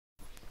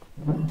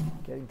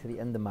Getting to the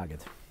end of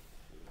Maggid.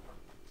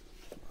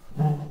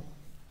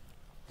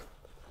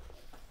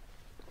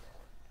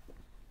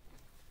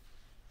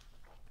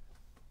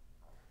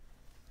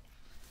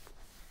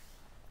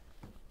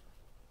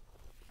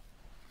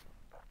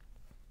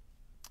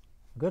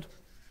 Good.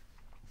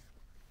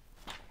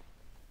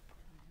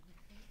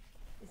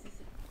 Is this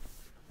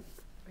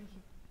right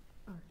here?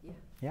 Oh, yeah.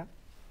 Yeah.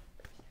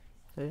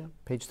 Yeah.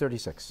 Page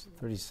 36.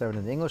 37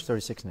 in English,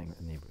 36 in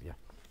Hebrew. Yeah.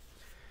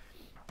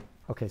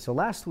 Okay, so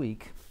last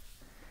week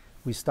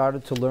we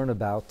started to learn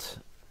about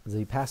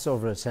the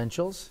Passover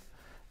essentials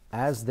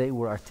as they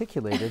were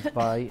articulated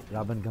by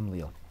Rabbi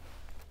Gamliel.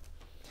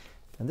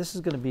 And this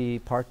is going to be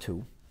part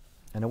 2.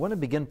 And I want to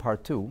begin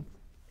part 2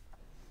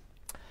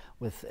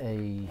 with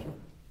a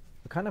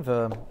kind of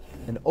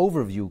an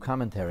overview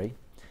commentary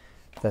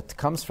that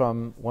comes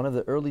from one of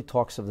the early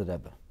talks of the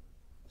Rebbe.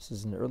 This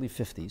is in the early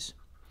 50s.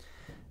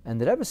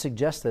 And the Rebbe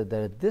suggested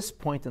that at this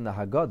point in the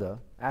Haggadah,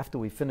 after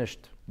we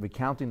finished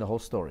recounting the whole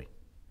story,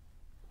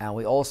 and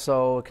we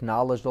also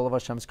acknowledged all of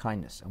Hashem's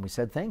kindness, and we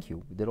said thank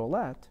you, we did all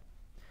that,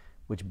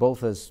 which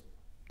both is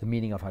the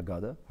meaning of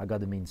Haggadah.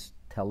 Haggadah means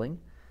telling.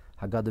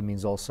 Haggadah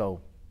means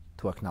also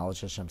to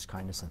acknowledge Hashem's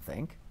kindness and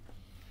thank.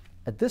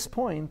 At this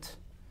point,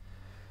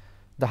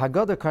 the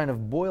Haggadah kind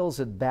of boils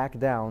it back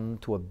down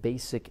to a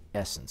basic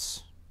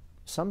essence.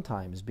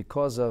 Sometimes,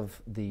 because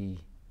of the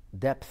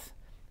depth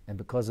and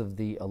because of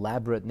the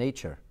elaborate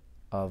nature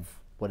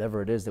of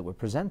whatever it is that we're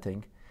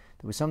presenting,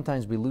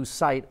 that we lose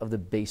sight of the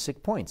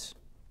basic points.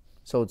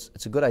 So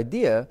it's a good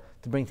idea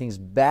to bring things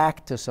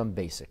back to some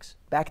basics,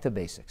 back to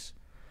basics.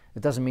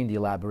 It doesn't mean the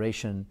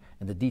elaboration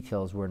and the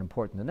details weren't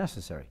important and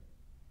necessary.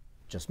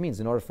 It just means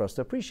in order for us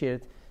to appreciate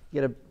it,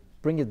 you got to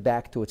bring it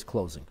back to its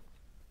closing.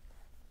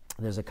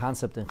 There's a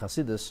concept in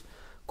Chassidus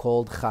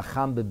called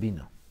Chacham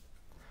bebina.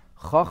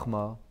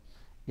 Chachma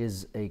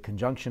is a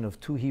conjunction of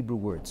two Hebrew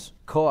words,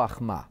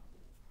 koach ma.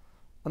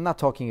 I'm not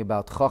talking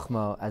about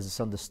Chachma as it's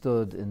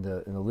understood in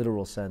the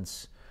literal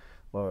sense,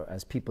 or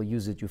as people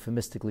use it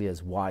euphemistically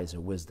as wise or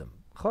wisdom.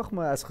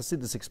 Chachma, as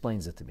Chassidus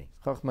explains it to me,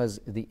 Chachma is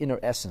the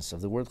inner essence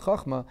of the word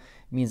Chachma,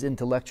 means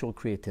intellectual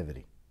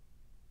creativity,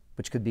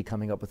 which could be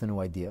coming up with a new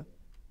idea,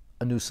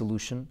 a new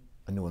solution,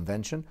 a new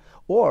invention,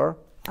 or,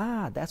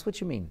 that's what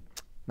you mean.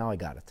 Now I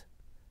got it.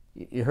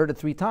 You heard it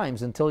 3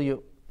 times until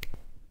you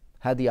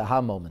had the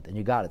aha moment and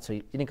you got it. So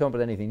you didn't come up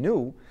with anything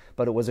new,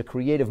 but it was a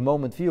creative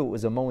moment for you. It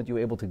was a moment you were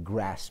able to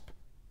grasp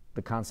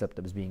the concept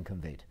that was being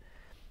conveyed.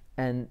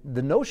 And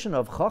the notion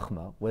of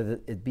Chachma, whether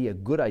it be a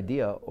good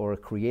idea or a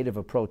creative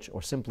approach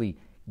or simply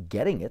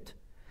getting it,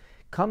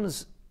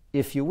 comes,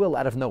 if you will,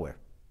 out of nowhere.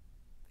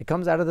 It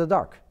comes out of the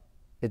dark.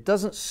 It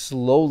doesn't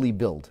slowly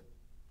build.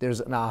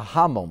 There's an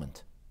aha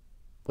moment.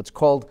 What's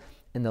called,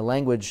 in the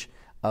language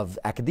of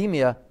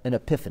academia, an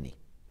epiphany,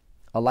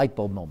 a light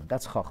bulb moment.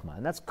 That's Chachma.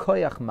 And that's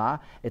Koyach Ma.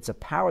 It's a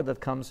power that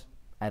comes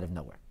out of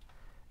nowhere.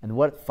 And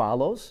what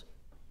follows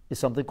is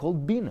something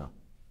called Bina.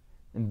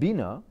 And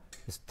Bina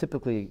is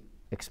typically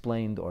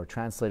explained or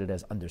translated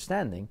as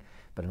understanding,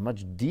 but in a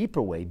much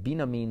deeper way,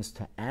 Bina means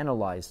to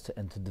analyze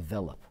and to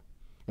develop.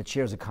 It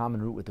shares a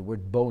common root with the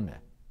word bone,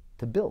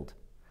 to build.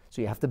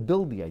 So you have to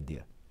build the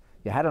idea.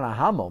 You had an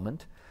aha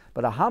moment,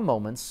 but aha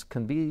moments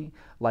can be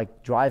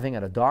like driving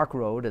at a dark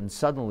road and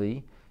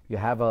suddenly you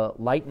have a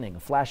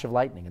flash of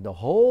lightning, and the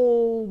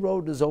whole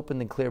road is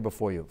open and clear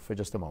before you for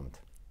just a moment.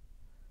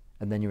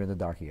 And then you're in the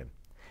dark again.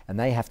 And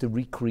now you have to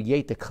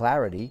recreate the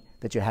clarity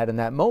that you had in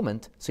that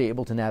moment so you're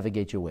able to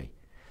navigate your way.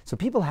 So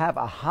people have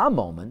aha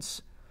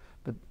moments,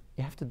 but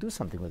you have to do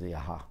something with the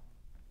aha.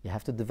 You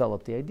have to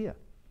develop the idea.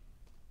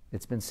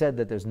 It's been said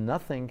that there's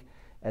nothing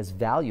as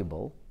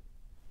valuable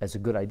as a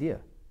good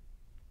idea.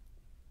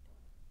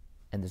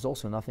 And there's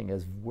also nothing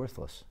as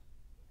worthless.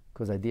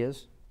 Because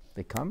ideas,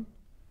 they come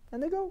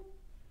and they go.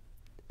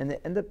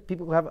 And the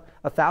people who have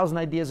 1,000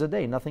 ideas a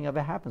day, nothing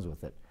ever happens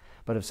with it.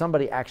 But if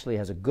somebody actually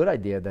has a good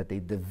idea that they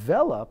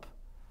develop,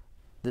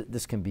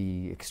 this can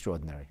be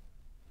extraordinary.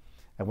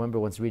 I remember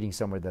once reading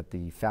somewhere that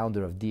the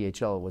founder of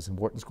DHL was in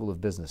Wharton School of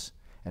Business,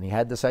 and he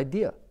had this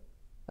idea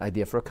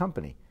for a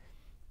company.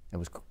 It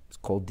was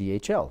called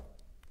DHL,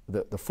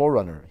 the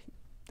forerunner.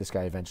 This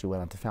guy eventually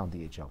went on to found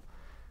DHL,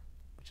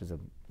 which is a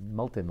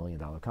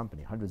multi-million-dollar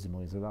company, hundreds of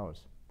millions of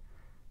dollars.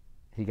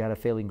 He got a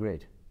failing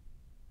grade.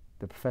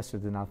 The professor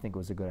did not think it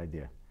was a good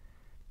idea.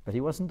 But he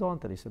wasn't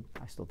daunted. He said,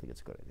 I still think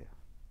it's a good idea.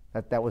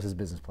 That was his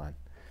business plan.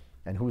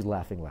 And who's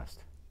laughing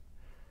last?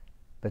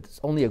 But it's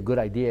only a good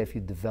idea if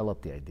you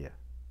develop the idea.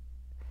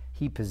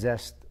 He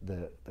possessed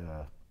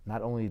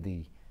not only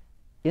the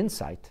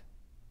insight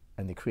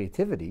and the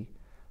creativity,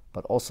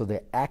 but also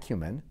the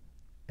acumen,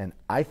 and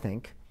I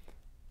think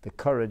the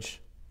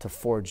courage to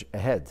forge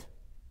ahead.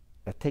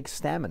 It takes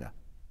stamina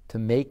to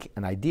make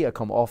an idea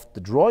come off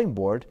the drawing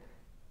board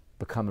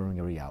becoming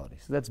a reality.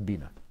 So that's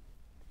Bina.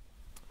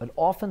 But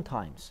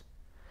oftentimes,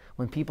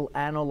 when people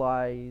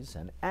analyze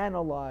and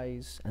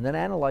then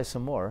analyze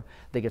some more,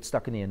 they get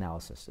stuck in the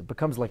analysis. It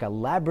becomes like a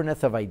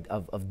labyrinth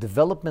of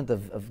development,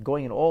 of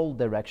going in all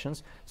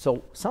directions.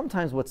 So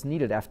sometimes what's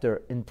needed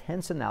after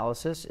intense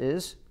analysis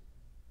is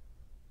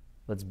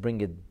Let's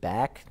bring it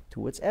back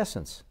to its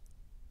essence.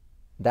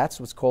 That's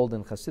what's called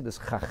in Chassidus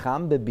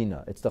Chacham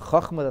bebina. It's the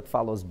Chachma that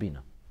follows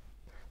Bina.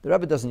 The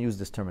Rebbe doesn't use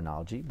this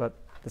terminology,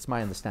 but that's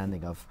my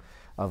understanding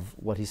of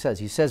what he says.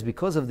 He says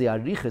because of the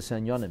Arichas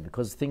and Yonim,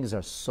 because things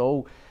are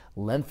so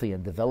lengthy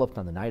and developed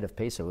on the night of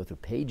Pesach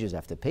with pages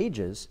after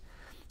pages,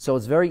 so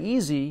it's very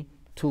easy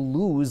to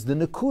lose the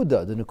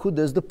Nekuda. The Nekuda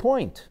is the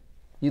point.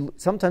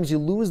 Sometimes you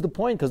lose the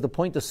point because the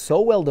point is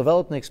so well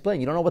developed and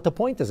explained, you don't know what the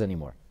point is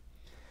anymore.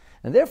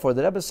 And therefore,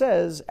 the Rebbe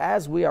says,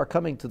 as we are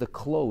coming to the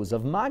close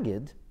of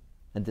Magid,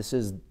 and this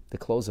is the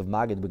close of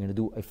Magid, we're going to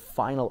do a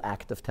final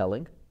act of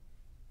telling,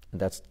 and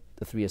that's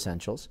the three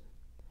essentials.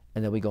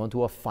 And then we go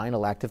into a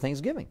final act of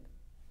thanksgiving.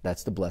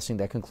 That's the blessing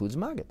that concludes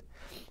Magid.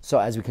 So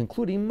as we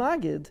conclude in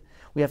Magid,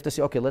 we have to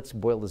say, okay, let's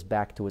boil this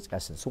back to its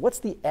essence. So what's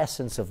the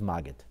essence of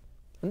Magid?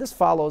 And this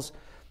follows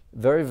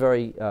very,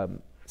 very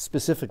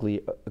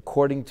specifically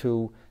according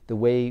to the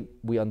way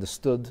we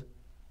understood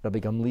Rabbi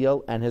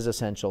Gamliel and his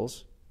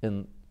essentials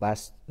in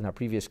our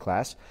previous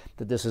class,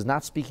 that this is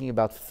not speaking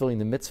about fulfilling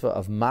the mitzvah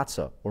of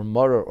matzah or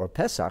maror or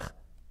Pesach.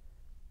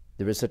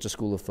 There is such a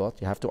school of thought.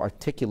 You have to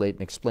articulate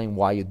and explain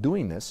why you're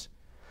doing this.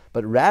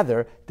 But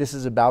rather, this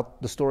is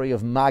about the story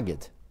of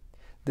Magid.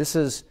 This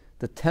is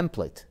the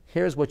template.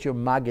 Here's what your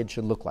Magid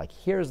should look like.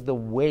 Here's the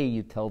way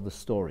you tell the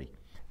story.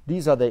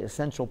 These are the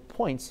essential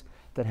points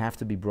that have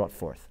to be brought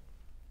forth.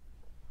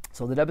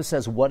 So the Rebbe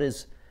says, what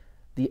is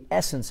the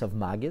essence of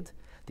Magid?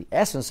 The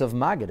essence of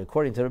Magid,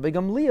 according to Rabbi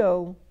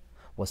Gamliel,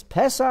 was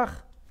Pesach,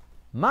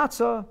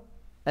 Matzah,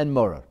 and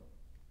Moror.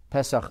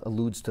 Pesach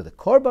alludes to the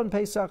Korban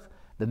Pesach,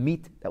 the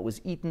meat that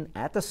was eaten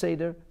at the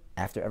Seder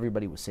after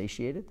everybody was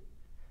satiated,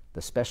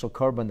 the special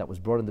Korban that was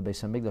brought in the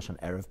Beis HaMikdash on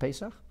Erev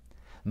Pesach.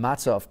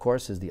 Matzah, of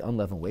course, is the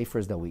unleavened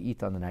wafers that we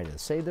eat on the night of the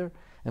Seder.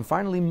 And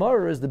finally,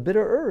 Moror is the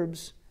bitter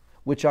herbs,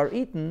 which are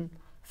eaten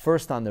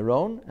first on their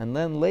own, and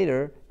then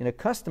later, in a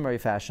customary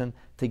fashion,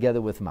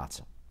 together with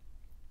matzah.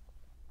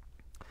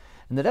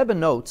 And the Rebbe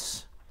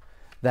notes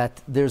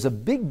that there's a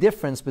big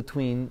difference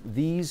between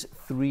these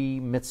three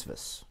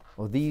mitzvahs,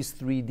 or these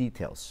three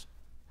details.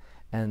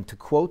 And to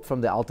quote from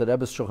the Alter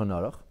Rebbe's Shulchan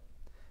Aruch,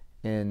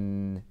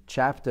 in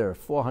chapter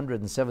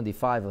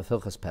 475 of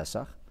Hilchas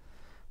Pesach,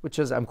 which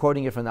is, I'm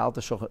quoting it from the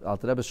Alter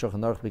Rebbe's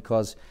Shulchan Aruch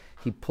because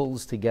he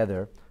pulls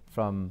together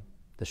from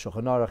the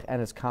Shulchan Aruch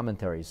and its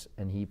commentaries,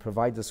 and he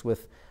provides us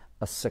with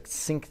a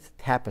succinct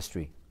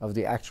tapestry of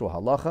the actual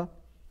halacha.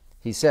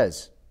 He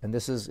says, and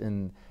this is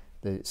in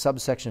the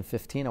subsection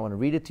 15, I want to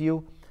read it to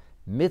you.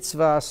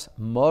 Mitzvahs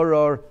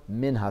moror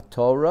min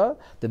haTorah,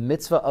 the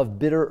mitzvah of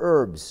bitter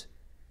herbs.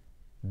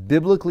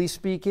 Biblically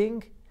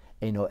speaking,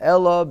 eino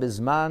ela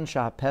bizman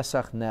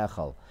shahapesach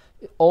nechal.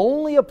 It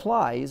only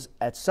applies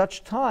at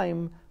such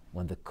time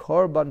when the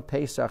Korban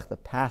Pesach, the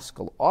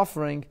Paschal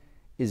offering,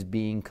 is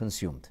being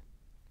consumed.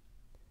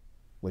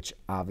 Which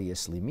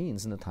obviously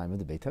means in the time of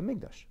the Beit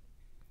HaMikdash.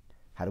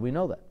 How do we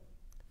know that?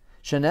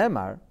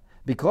 Shenemar,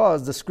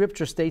 because the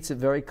scripture states it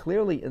very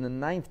clearly in the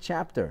 9th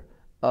chapter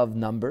of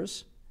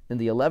Numbers, in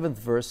the 11th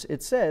verse,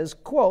 it says,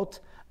 quote,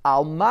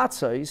 Al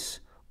matzos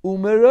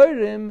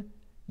umerorim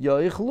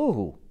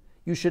yoichluhu.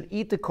 You should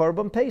eat the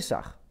Korban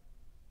Pesach.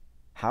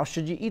 How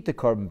should you eat the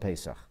Korban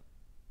Pesach?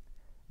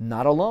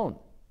 Not alone,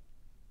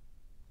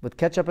 with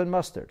ketchup and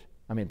mustard.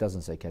 I mean, it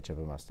doesn't say ketchup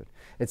and mustard.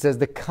 It says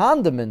the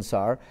condiments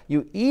are,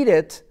 you eat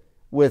it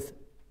with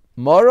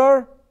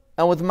maror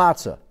and with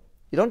matzah.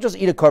 You don't just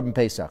eat a Korban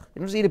Pesach. You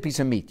don't just eat a piece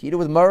of meat. You eat it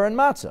with maror and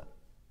matzah.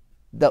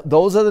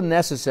 Those are the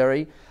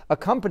necessary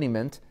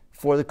accompaniment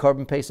for the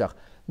Korban Pesach.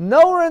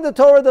 Nowhere in the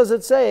Torah does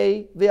it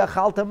say,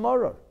 v'achalta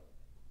maror.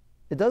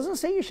 It doesn't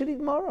say you should eat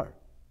maror.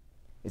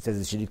 It says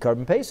you should eat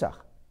Korban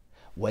Pesach.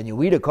 When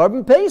you eat a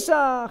Korban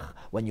Pesach,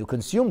 when you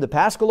consume the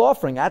Paschal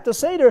offering at the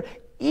Seder,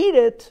 eat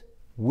it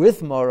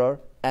with maror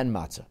and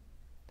matzah.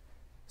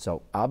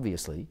 So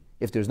obviously,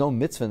 if there's no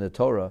mitzvah in the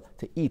Torah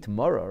to eat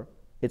maror,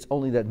 it's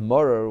only that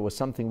maror was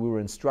something we were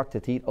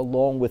instructed to eat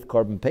along with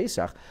Korban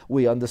Pesach.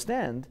 We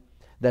understand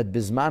that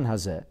bizman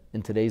hazeh,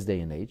 in today's day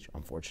and age,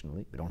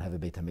 unfortunately, we don't have a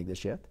Beit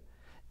HaMikdash yet,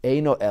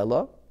 eino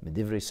ela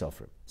medivrei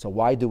sofrim. So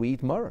why do we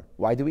eat maror?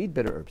 Why do we eat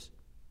bitter herbs?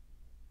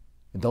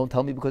 And don't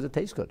tell me because it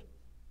tastes good.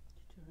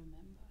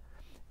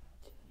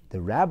 The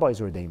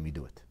rabbis ordained we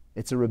do it.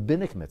 It's a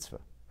rabbinic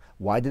mitzvah.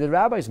 Why did the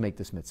rabbis make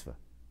this mitzvah?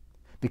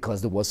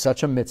 Because there was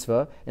such a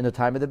mitzvah in the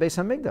time of the Beis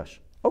HaMikdash.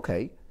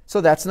 Okay,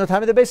 so that's in the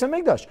time of the Beis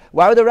HaMikdash.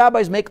 Why would the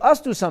rabbis make us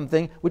do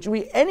something which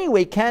we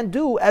anyway can't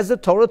do as the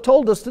Torah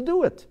told us to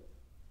do it?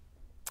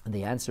 And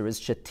the answer is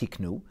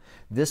shetiknu.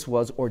 This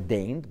was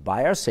ordained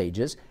by our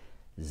sages,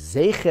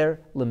 zecher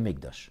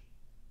lemikdash,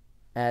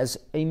 as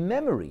a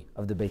memory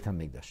of the Beit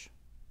HaMikdash.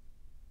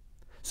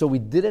 So we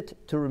did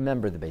it to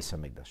remember the Beis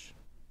HaMikdash.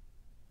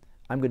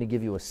 I'm going to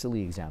give you a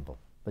silly example,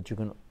 but you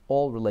can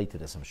all relate to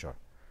this, I'm sure.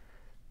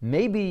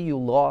 Maybe you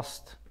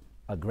lost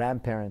a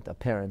grandparent, a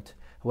parent,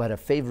 who had a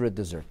favorite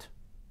dessert.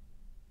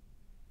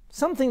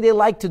 Something they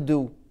liked to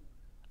do,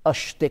 a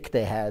shtick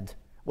they had,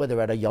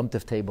 whether at a Yom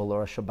Tov table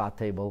or a Shabbat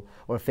table,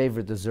 or a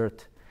favorite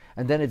dessert.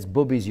 And then it's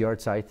Bubby's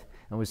yahrzeit,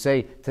 And we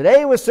say,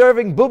 today we're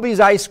serving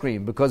Booby's ice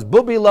cream because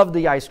Booby loved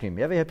the ice cream.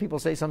 You ever hear people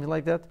say something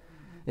like that?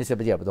 They said,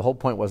 but the whole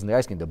point wasn't the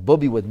ice cream. The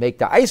Booby would make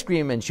the ice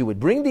cream and she would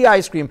bring the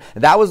ice cream.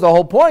 And that was the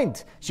whole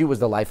point. She was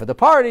the life of the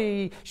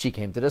party. She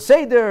came to the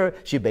Seder.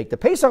 She baked the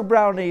Pesach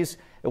brownies.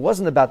 It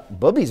wasn't about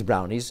Booby's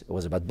brownies. It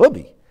was about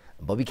Booby.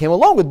 And Booby came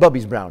along with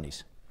Booby's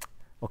brownies.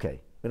 Okay,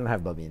 we don't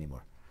have Booby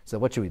anymore. So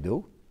what should we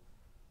do?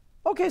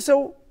 Okay,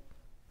 so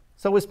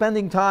we're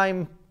spending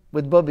time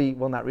with Booby.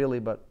 Well, not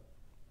really, but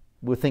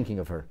we're thinking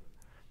of her.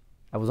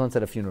 I was once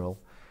at a funeral.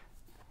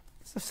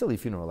 It's a silly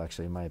funeral,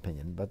 actually, in my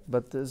opinion.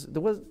 But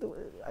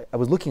I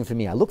was looking for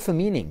me. I look for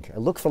meaning. I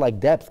look for like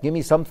depth. Give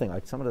me something.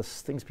 Like some of the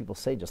things people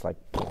say, just like,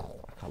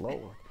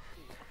 hello.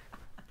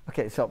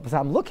 Okay, so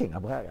I'm looking.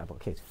 I'm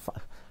okay.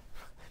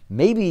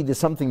 Maybe there's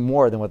something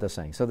more than what they're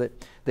saying. So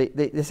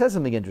they said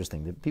something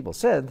interesting. The people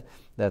said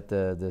that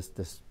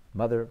this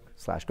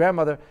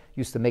mother/grandmother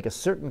used to make a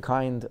certain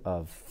kind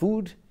of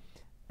food,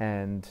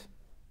 and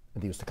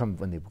they used to come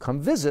when they would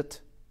come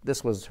visit.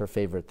 This was her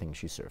favorite thing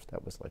she served.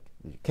 That was like,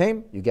 you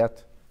came, you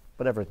get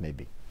whatever it may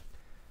be.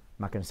 I'm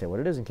not going to say what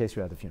it is in case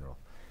you're at the funeral.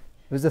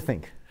 It was the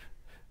thing.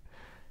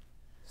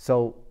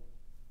 So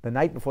the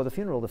night before the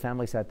funeral, the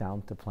family sat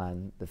down to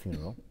plan the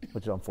funeral,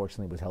 which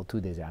unfortunately was held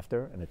 2 days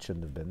after, and it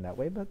shouldn't have been that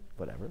way, but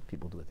whatever.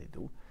 People do what they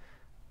do.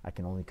 I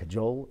can only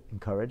cajole,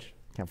 encourage.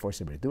 Can't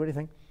force anybody to do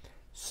anything.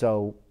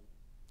 So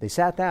they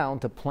sat down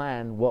to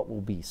plan what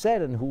will be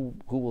said and who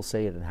will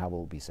say it and how it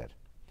will be said.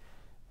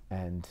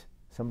 And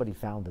somebody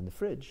found in the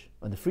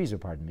freezer,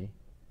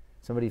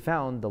 somebody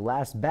found the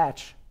last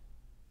batch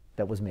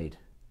that was made.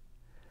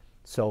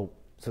 So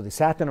they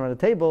sat down around the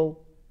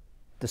table,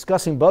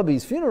 discussing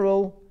Bubby's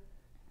funeral,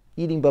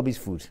 eating Bubby's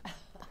food.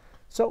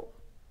 So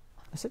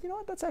I said, you know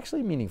what, that's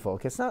actually meaningful.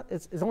 Okay,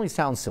 it only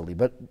sounds silly,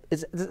 but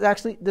it's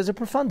actually, there's a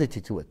profundity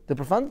to it. The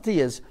profundity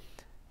is,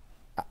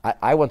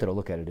 I wanted to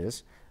look at it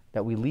is,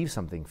 that we leave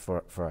something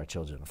for our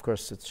children. Of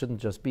course, it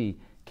shouldn't just be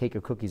cake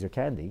or cookies or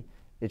candy.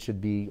 It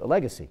should be a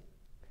legacy.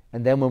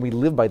 And then when we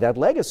live by that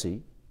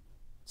legacy,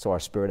 so our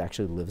spirit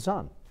actually lives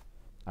on.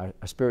 Our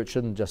spirit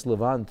shouldn't just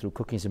live on through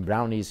cookies and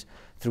brownies,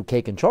 through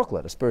cake and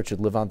chocolate. Our spirit should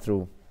live on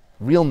through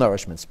real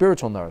nourishment,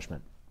 spiritual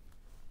nourishment.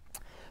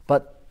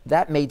 But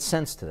that made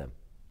sense to them.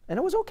 And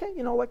it was okay,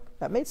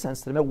 that made sense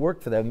to them. It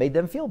worked for them. It made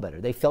them feel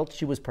better. They felt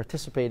she was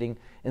participating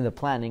in the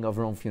planning of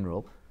her own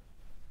funeral.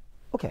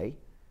 Okay.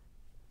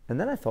 And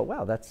then I thought,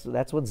 wow, that's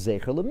what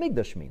Zecher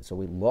LeMikdash means. So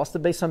we lost the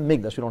Beis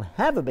HaMikdash. We don't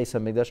have a Beis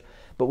HaMikdash,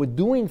 but we're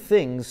doing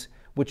things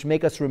which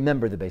make us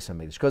remember the Beis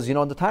HaMikdash. Because,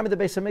 in the time of the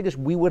Beis HaMikdash,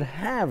 we would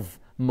have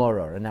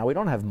Morar, and now we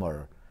don't have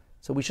Morar.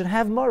 So we should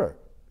have Morar.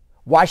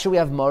 Why should we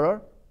have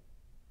Morar?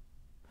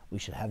 We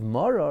should have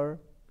Morar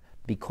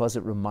because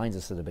it reminds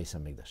us of the Beis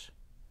HaMikdash.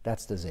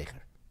 That's the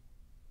Zecher.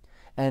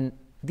 And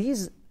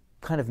these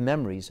kind of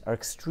memories are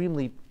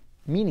extremely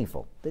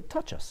meaningful. They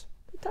touch us.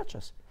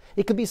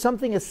 It could be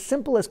something as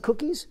simple as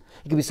cookies.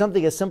 It could be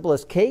something as simple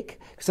as cake.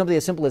 Something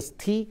as simple as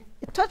tea.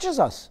 It touches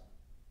us.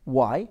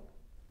 Why?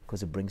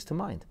 Because it brings to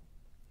mind.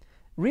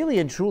 Really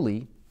and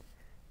truly,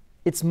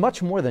 it's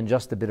much more than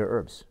just the bitter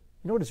herbs.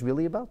 You know what it's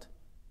really about?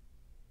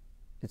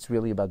 It's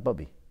really about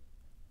Bubby.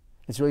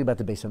 It's really about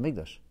the Beis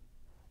HaMikdash.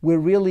 We're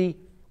really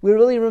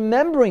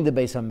remembering the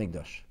Beis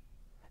HaMikdash.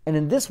 And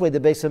in this way,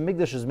 the Beis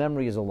HaMikdash's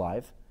memory is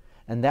alive.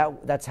 And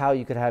that's how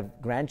you could have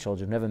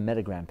grandchildren who never met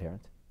a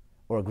grandparent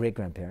or a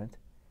great-grandparent.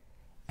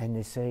 And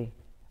they say,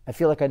 I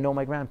feel like I know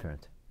my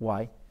grandparent.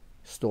 Why?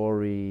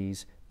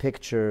 Stories,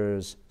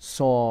 pictures,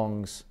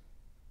 songs,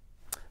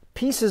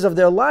 pieces of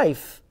their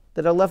life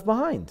that are left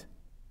behind,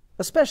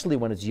 especially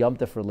when it's Yom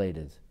Tov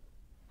related.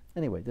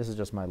 Anyway, this is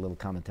just my little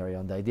commentary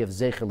on the idea of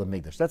Zecher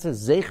LeMikdash. That's a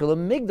Zecher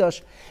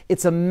LeMikdash.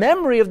 It's a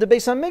memory of the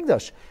Beis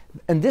HaMikdash.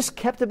 And this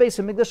kept the Beis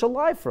HaMikdash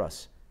alive for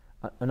us.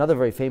 Another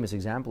very famous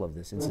example of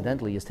this,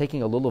 incidentally, is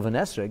taking a lulav and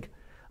esrog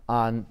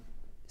on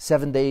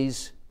 7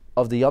 days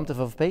of the Yom Tov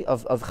of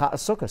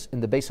Sukkot. In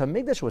the Beis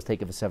HaMikdash was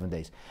taken for 7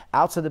 days.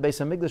 Outside the Beis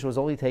HaMikdash was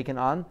only taken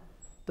on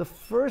the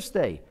first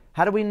day.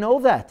 How do we know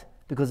that?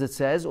 Because it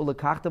says,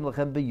 Ulekachtem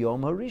lechem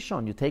b'yom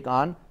harishon. You take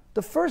on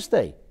the first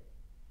day.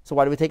 So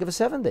why do we take it for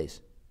 7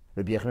 days?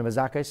 Rabbi Yochanan ben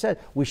Zakkai said,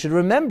 we should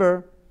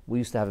remember we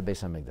used to have a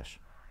Beis HaMikdash.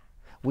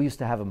 We used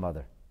to have a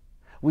mother.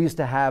 We used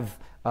to have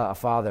a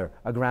father,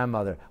 a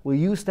grandmother. We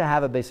used to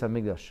have a Beis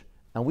HaMikdash.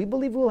 And we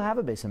believe we will have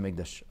a Beis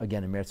HaMikdash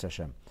again in Meretz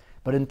Hashem.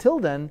 But until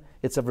then,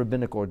 it's of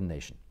rabbinic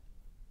ordination.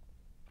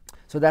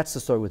 So that's the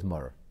story with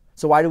Maror.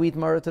 So why do we eat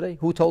Maror today?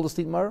 Who told us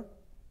to eat Maror?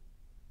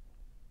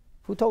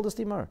 Who told us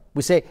to eat Maror?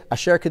 We say,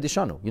 Asher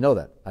Kedishanu. You know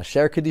that.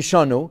 Asher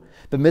Kedishanu,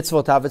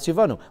 b'mitzvot avetz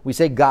yivanu. We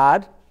say,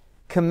 God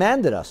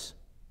commanded us.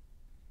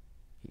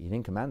 He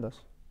didn't command us.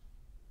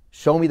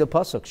 Show me the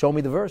pasuk. Show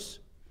me the verse.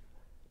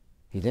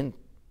 He didn't.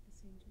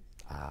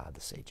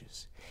 The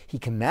sages. He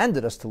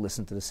commanded us to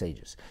listen to the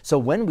sages. So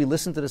when we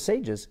listen to the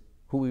sages,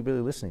 who are we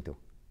really listening to?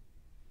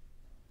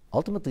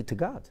 Ultimately to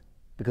God,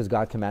 because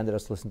God commanded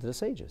us to listen to the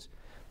sages.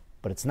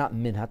 But it's not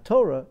min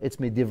ha-Torah, it's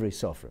midivrei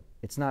sofrim.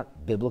 It's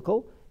not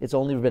biblical, it's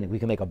only rabbinic. We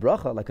can make a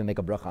bracha, like we make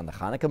a bracha on the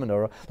Hanukkah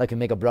menorah, like we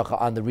make a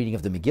bracha on the reading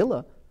of the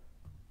Megillah.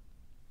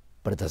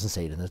 But it doesn't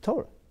say it in the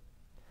Torah.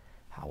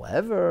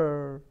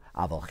 However,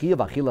 eating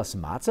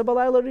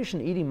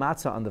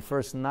matzah on the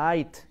first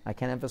night, I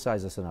can't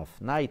emphasize this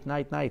enough. Night,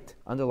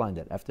 underline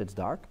that, after it's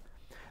dark.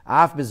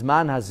 Af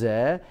bizman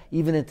hazeh,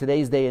 even in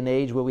today's day and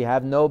age where we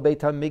have no Beit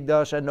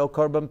HaMikdash and no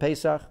Korban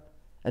Pesach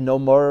and no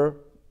Mor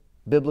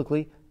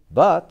biblically,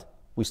 but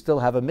we still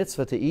have a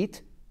mitzvah to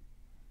eat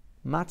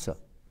matzah.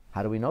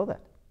 How do we know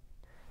that?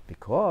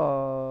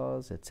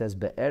 Because it says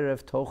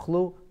be'erev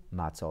tochlu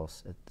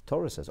matzos. The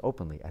Torah says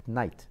openly, at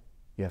night,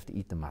 you have to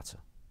eat the matzah.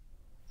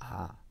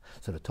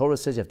 So the Torah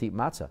says you have to eat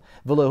matzah.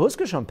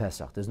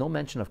 Pesach. There's no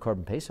mention of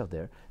Korban Pesach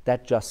there.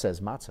 That just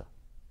says matzah.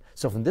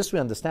 So from this we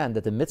understand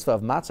that the mitzvah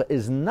of matzah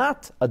is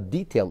not a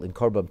detail in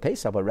Korban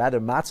Pesach, but rather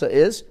matzah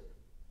is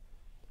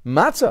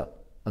matzah,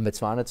 a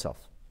mitzvah in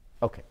itself.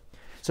 Okay.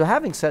 So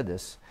having said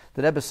this,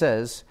 the Rebbe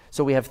says,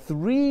 so we have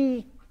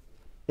three,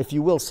 if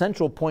you will,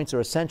 central points or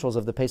essentials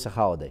of the Pesach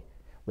holiday.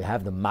 We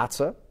have the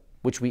matzah,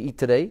 which we eat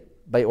today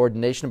by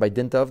ordination, by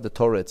dint of the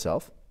Torah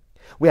itself.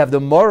 We have the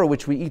morah,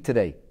 which we eat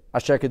today,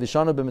 asher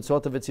kedishanu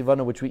b'mitzvot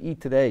v'tzivanu, which we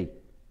eat today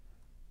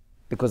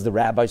because the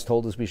rabbis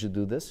told us we should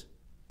do this.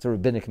 It's a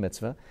rabbinic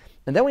mitzvah.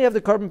 And then we have the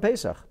Korban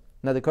Pesach.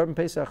 Now the Korban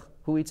Pesach,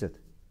 who eats it?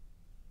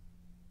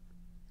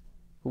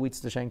 Who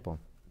eats the shankbone?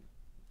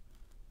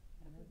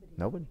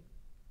 Nobody.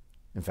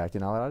 In fact,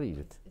 you're not allowed to eat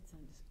it. It's on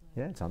display.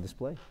 Yeah, it's on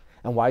display.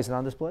 And why is it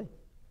on display?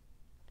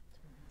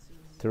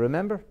 To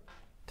remember.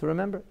 To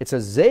remember. It's a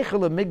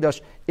zeichel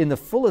mikdash in the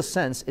fullest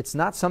sense. It's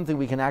not something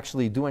we can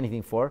actually do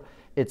anything for.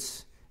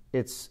 It's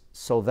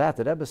so that,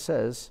 the Rebbe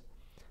says,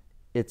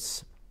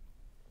 it's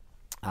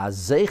a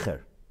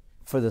zeicher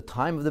for the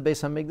time of the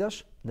Beis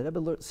HaMikdash. The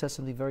Rebbe says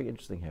something very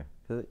interesting here.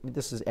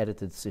 This is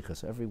edited sicha,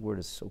 so every word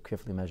is so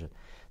carefully measured.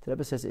 The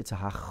Rebbe says it's a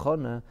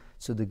hachana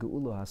to the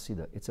geula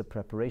hasida. It's a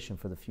preparation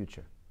for the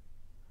future.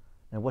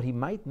 And what he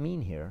might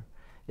mean here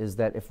is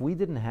that if we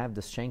didn't have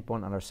this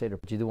shankbone on our Seder,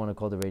 but you do want to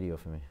call the radio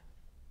for me,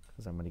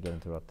 because I'm going to get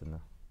interrupted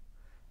now.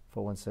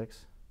 416-870-1540.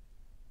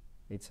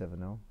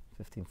 You're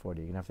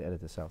going to have to edit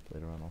this out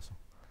later on also.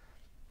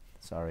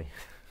 Sorry.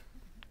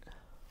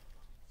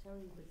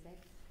 Sorry, was that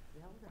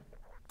Zelda?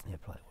 Yeah,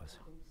 it probably was.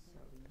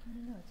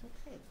 No, it's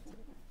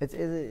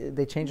okay.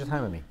 They changed the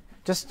time on me.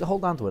 Just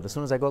hold on to it. As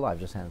soon as I go live,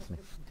 just hand it to me.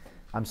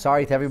 I'm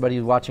sorry to everybody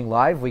who's watching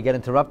live. We get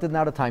interrupted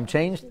now. The time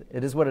changed.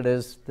 It is what it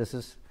is. This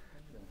is...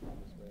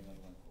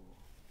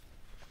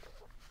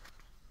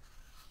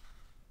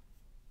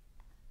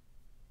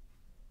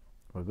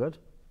 We're good?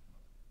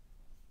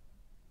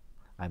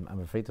 I'm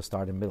afraid to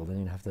start in the middle.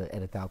 Then you have to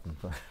edit out.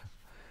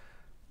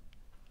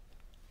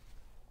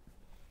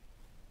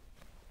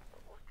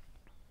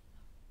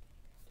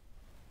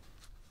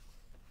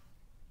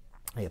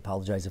 I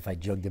apologize if I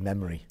jug the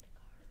memory.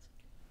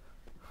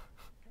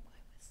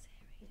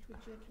 You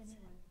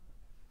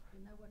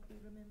know what we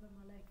remember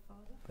my late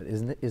father? But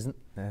isn't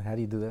how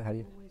do you do that? How do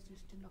you? Always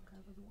used to knock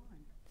over the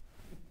wine.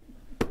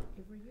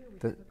 Every year we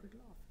The- have a good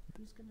laugh.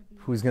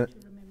 Who's gonna- To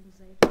remember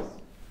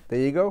Zadis? There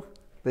you go.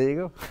 There you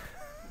go.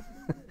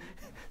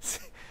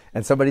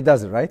 And somebody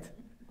does it, right?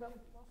 Well,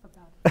 laugh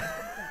about it. Before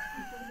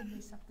we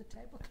mess up the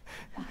table.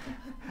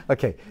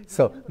 Okay,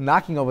 so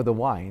knocking over the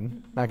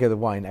wine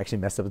actually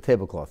messed up the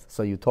tablecloth.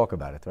 So you talk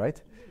about it, right?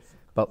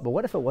 But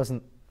what if it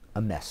wasn't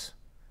a mess?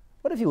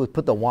 What if you would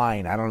put the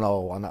wine, I don't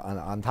know,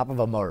 on top of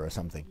a mur or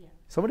something? Yeah.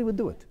 Somebody would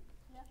do it.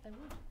 Yeah, they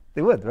would.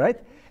 They would,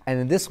 right? And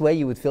in this way,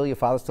 you would feel your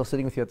father still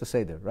sitting with you at the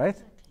Seder, right?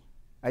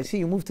 Exactly. I see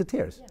you moved to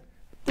tears. Yeah.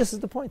 This is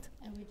the point.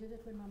 And we did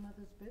it when my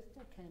mother's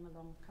birthday came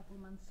along a couple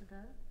of months ago.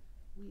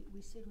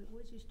 We said we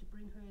always used to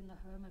bring her in the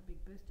home a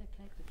big birthday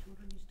cake. The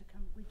children used to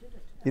come. We did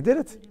it. You did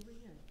it? We did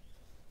every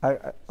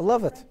year. I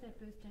love it. Celebrate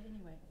their birthday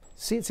anyway.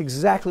 See, it's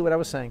exactly what I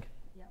was saying.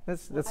 Yeah.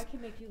 That's I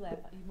can make you laugh.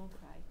 You won't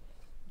cry.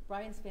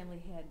 Brian's family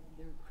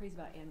they were crazy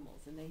about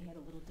animals, and they had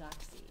a little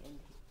dachshund, and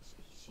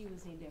she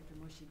was named after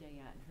Moshe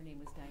Dayan. Her name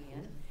was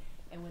Diane.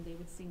 And when they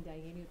would sing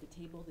Dianu at the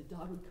table, the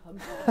dog would come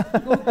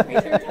go crazy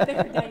every time they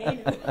heard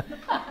Dianu.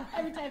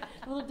 Every time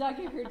the little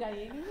doggy heard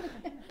Dianu,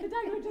 the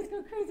dog would just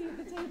go crazy at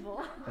the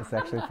table. That's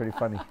actually pretty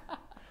funny.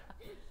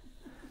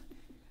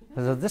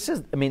 So this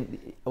is, I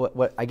mean,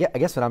 what I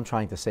guess what I'm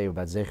trying to say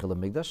about Zeichel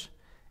HaMikdash,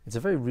 it's a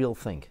very real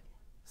thing.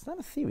 It's not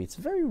a theory. It's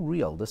very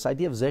real. This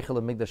idea of Zeichel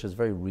HaMikdash is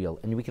very real,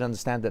 and we can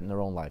understand that in our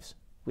own lives.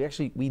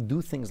 We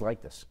do things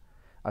like this.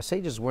 Our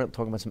sages weren't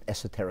talking about some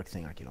esoteric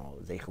thing like,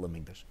 Zeichel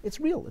HaMikdash. It's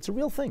real. It's a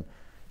real thing.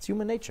 It's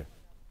human nature.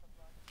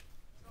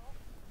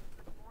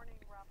 Good morning,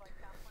 Rabbi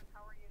Kaplan.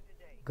 How are you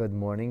today? Good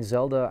morning,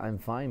 Zelda. I'm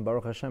fine.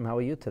 Baruch Hashem. How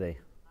are you today?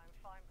 I'm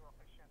fine, Baruch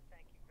Hashem.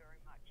 Thank you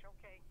very much.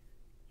 Okay,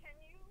 can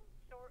you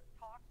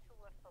talk to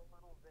us a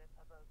little bit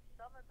about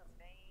some of the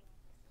main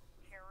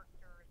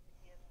characters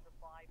in the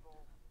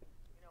Bible?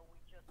 We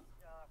just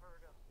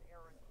heard of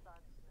Aaron's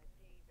sons,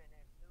 Nadav and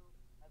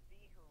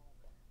Abihu,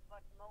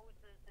 but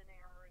Moses and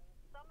Aaron,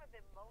 some of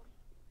them most,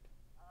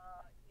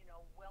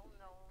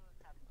 well-known,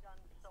 have done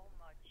so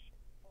much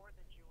for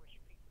the Jewish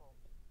people.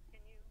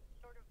 Can you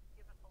sort of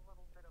give us a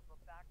little bit of a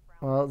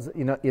background? Well,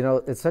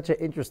 it's such an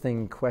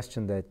interesting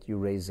question that you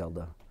raise,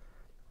 Zelda.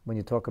 when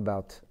you talk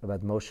about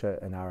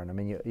Moshe and Aaron. I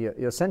mean, you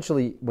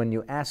essentially, when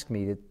you ask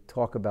me to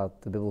talk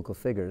about the biblical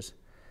figures,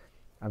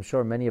 I'm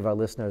sure many of our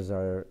listeners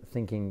are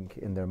thinking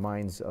in their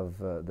minds of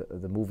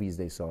the movies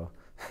they saw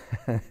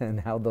and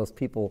how those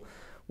people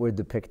were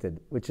depicted,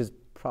 which is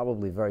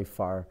probably very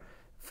far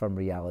from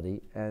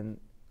reality. And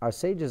our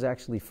sages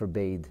actually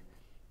forbade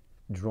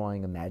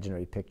drawing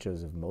imaginary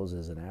pictures of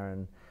Moses and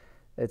Aaron.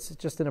 It's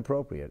just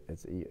inappropriate.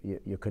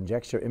 You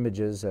conjecture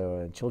images,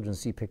 and children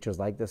see pictures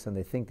like this, and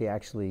they think they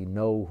actually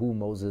know who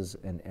Moses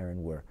and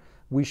Aaron were.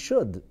 We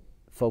should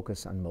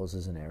focus on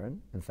Moses and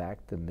Aaron. In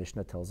fact, the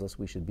Mishnah tells us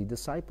we should be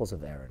disciples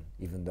of Aaron,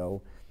 even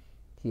though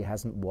he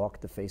hasn't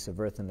walked the face of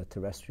earth in a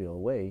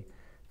terrestrial way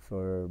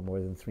for more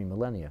than 3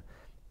 millennia.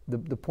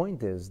 The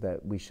point is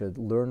that we should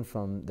learn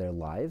from their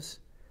lives,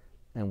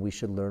 and we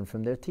should learn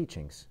from their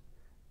teachings,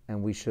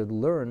 and we should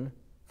learn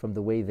from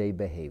the way they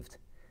behaved.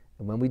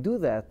 And when we do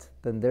that,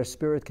 then their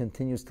spirit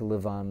continues to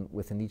live on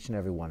within each and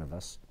every one of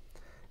us.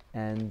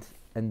 And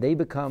they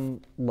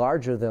become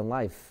larger than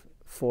life,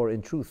 for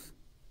in truth,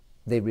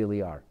 they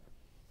really are.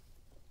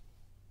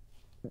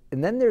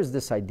 And then there's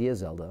this idea,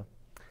 Zelda,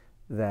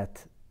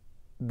 that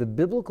the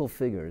biblical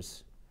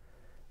figures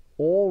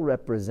all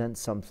represent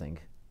something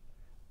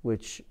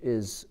which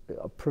is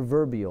a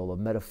proverbial, a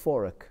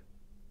metaphoric,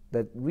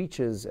 that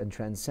reaches and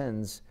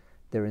transcends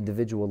their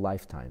individual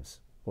lifetimes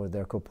or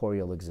their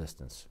corporeal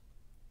existence.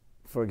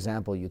 For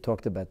example, you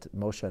talked about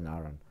Moshe and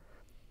Aaron.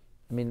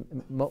 I mean,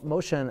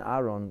 Moshe and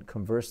Aaron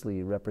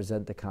conversely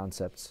represent the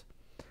concepts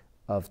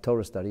of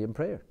Torah study and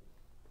prayer.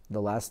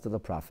 The last of the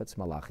prophets,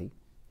 Malachi,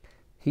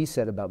 he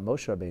said about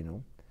Moshe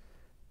Rabbeinu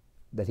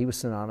that he was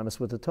synonymous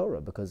with the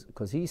Torah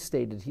because he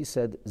said,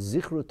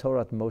 Zichru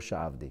Torat Moshe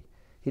Avdi.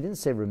 He didn't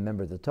say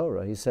remember the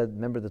Torah, he said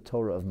remember the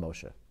Torah of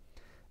Moshe.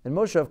 And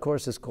Moshe, of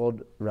course, is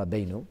called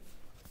Rabbeinu.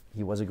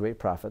 He was a great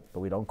prophet, but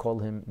we don't call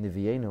him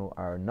Nevi'enu,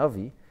 our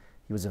Navi.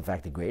 He was, in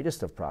fact, the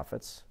greatest of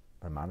prophets.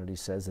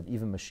 Maimonides says that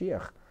even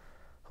Mashiach,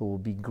 who will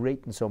be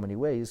great in so many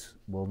ways,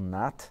 will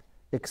not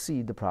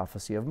exceed the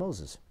prophecy of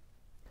Moses.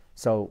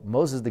 So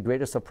Moses, the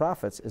greatest of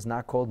prophets, is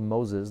not called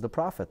Moses the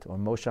prophet or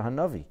Moshe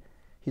HaNavi.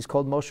 He's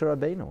called Moshe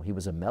Rabbeinu. He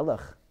was a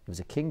melech. He was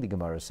a king, the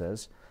Gemara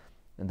says.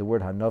 And the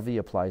word HaNavi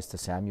applies to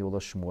Samuel or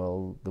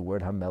Shmuel. The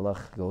word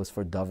HaMelech goes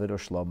for David or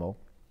Shlomo.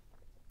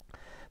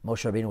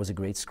 Moshe Rabbeinu was a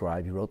great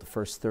scribe. He wrote the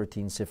first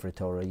 13 Sifrei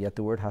Torah, yet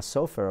the word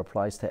HaSofer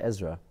applies to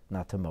Ezra,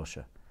 not to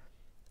Moshe.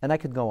 And I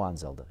could go on,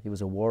 Zelda. He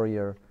was a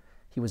warrior.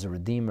 He was a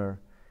redeemer.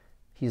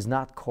 He's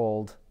not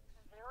called...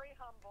 Very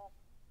humble.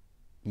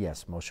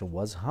 Yes, Moshe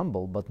was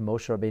humble, but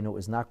Moshe Rabbeinu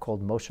is not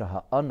called Moshe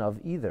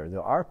HaAnav either.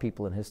 There are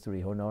people in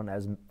history who are known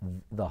as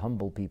the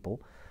humble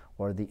people,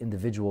 or the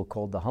individual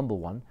called the humble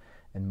one,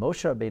 and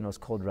Moshe Rabbeinu is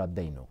called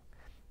Rabbeinu.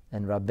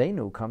 And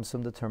Rabbeinu comes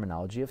from the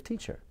terminology of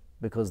teacher,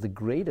 because the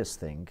greatest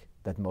thing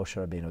that Moshe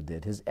Rabbeinu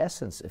did, his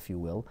essence, if you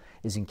will,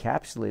 is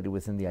encapsulated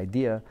within the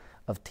idea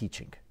of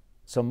teaching.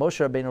 So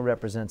Moshe Rabbeinu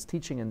represents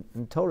teaching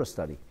and Torah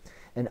study.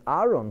 And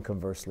Aaron,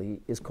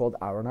 conversely, is called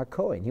Aaron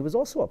HaKohen. He was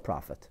also a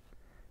prophet.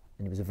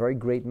 And he was a very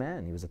great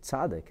man. He was a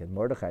tzaddik. And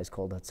Mordechai is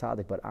called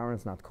HaTzaddik, but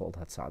Aaron's not called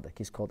HaTzaddik.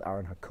 He's called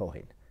Aaron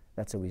HaKohen.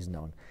 That's how he's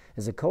known.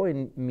 As a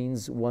Kohen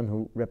means one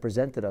who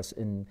represented us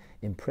in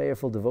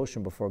prayerful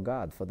devotion before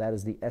God, for that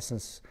is the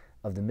essence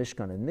of the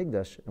Mishkan and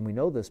Mikdash. And we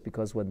know this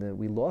because when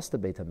we lost the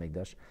Beit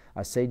HaMikdash,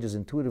 our sages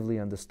intuitively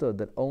understood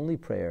that only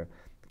prayer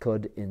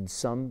could, in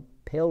some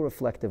pale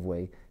reflective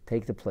way,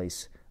 take the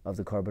place of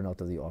the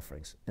korbanot of the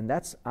offerings. And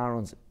that's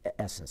Aaron's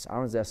essence.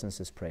 Aaron's essence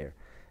is prayer.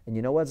 And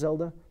you know what,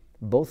 Zelda?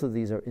 Both of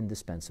these are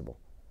indispensable.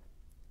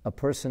 A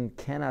person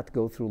cannot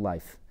go through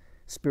life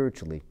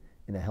spiritually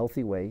in a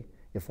healthy way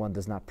if one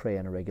does not pray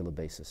on a regular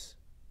basis.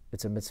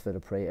 It's a mitzvah to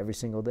pray every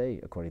single day,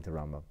 according to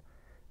Rambam.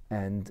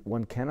 And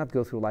one cannot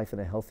go through life in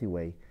a healthy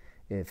way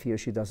if he or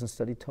she doesn't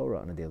study Torah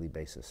on a daily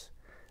basis.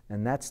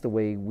 And that's the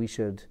way we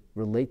should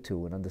relate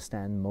to and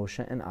understand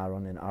Moshe and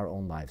Aaron in our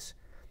own lives.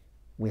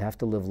 We have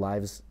to live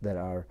lives that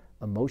are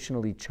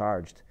emotionally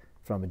charged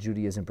from a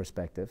Judaism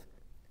perspective,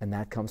 and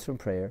that comes from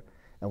prayer.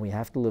 And we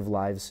have to live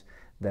lives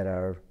that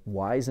are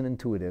wise and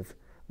intuitive,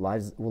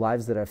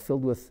 lives that are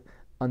filled with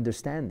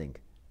understanding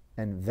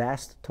and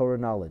vast Torah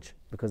knowledge,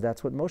 because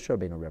that's what Moshe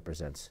Rabbeinu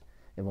represents.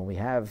 And when we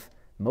have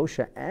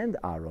Moshe and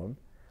Aaron,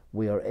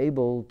 we are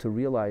able to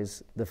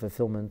realize the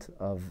fulfillment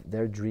of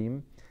their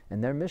dream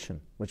and their mission,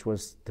 which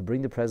was to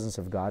bring the presence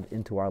of God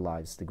into our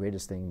lives. The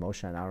greatest thing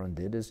Moshe and Aaron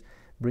did is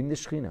bring the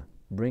Shekhinah,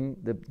 bring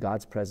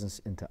God's presence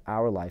into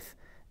our life.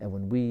 And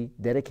when we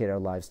dedicate our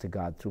lives to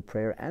God through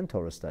prayer and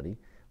Torah study,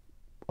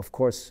 of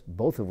course,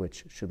 both of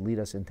which should lead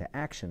us into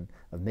action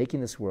of making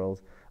this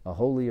world a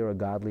holier, a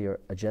godlier,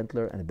 a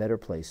gentler, and a better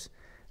place,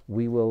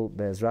 we will,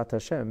 Be'ezrat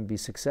Hashem, be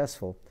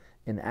successful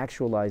in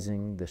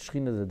actualizing the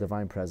Shekhinah, the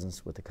divine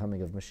presence, with the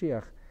coming of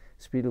Mashiach,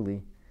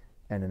 speedily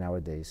and in our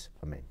days.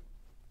 Amen.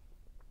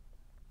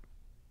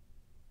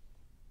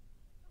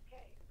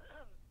 Okay,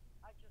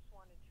 I just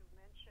wanted to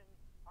mention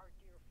our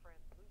dear friend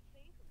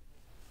Lucy, who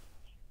is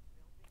building.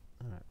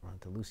 All right, we're on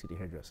to Lucy, the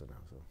hairdresser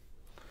now. So.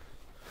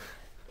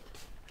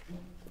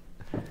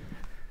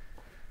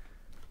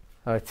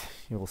 All right,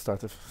 you will start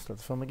the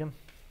film again.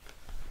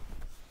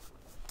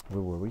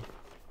 Where were we?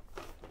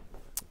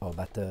 Oh,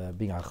 about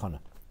being Haggadah.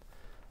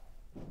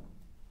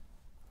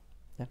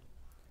 Yeah.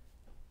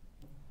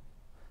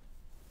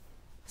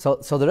 So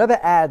the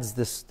Rebbe adds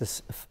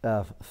this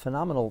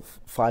phenomenal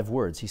 5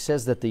 words. He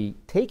says that the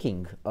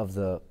taking of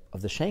the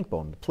shank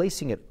bone,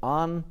 placing it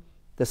on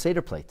the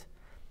Seder plate,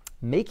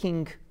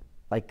 making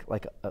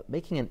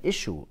an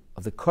issue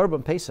of the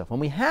Korban Pesach when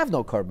we have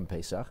no Korban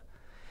Pesach,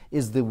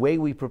 is the way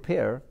we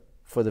prepare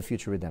for the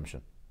future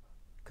redemption.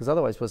 Because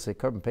otherwise, we'll say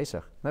Korban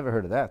Pesach. Never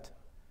heard of that.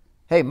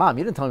 Hey, Mom,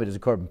 you didn't tell me there's a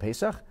Korban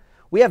Pesach.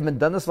 We haven't been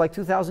done this for like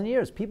 2,000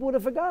 years. People would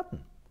have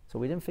forgotten. So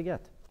we didn't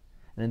forget.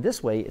 And in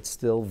this way, it's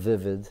still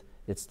vivid.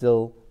 It's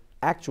still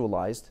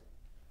actualized,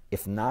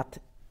 if not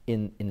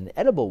in an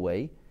edible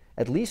way,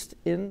 at least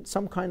in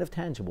some kind of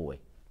tangible way.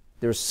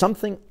 There's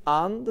something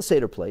on the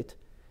Seder plate,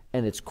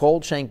 and it's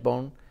called shank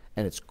bone,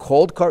 and it's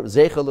called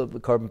Zeichel of the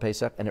Korban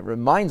Pesach, and it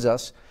reminds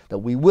us that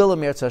we will,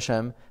 Emir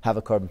Hashem, have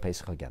a Korban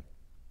Pesach again.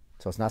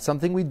 So it's not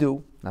something we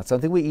do, not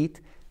something we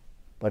eat,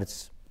 but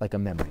it's like a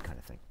memory kind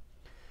of thing.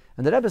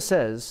 And the Rebbe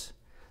says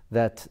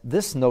that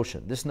this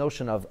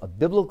notion of a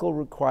biblical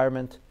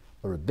requirement,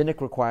 a rabbinic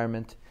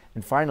requirement,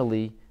 and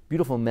finally,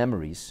 beautiful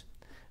memories,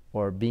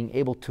 or being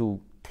able to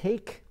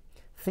take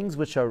things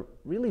which are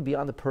really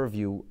beyond the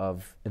purview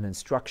of an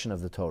instruction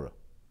of the Torah,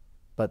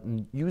 but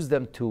use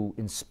them to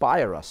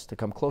inspire us to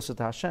come closer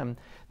to Hashem.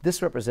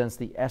 This represents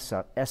the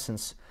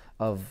essence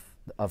of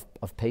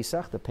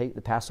Pesach,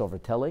 the Passover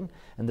telling.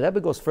 And the Rebbe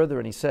goes further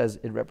and he says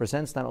it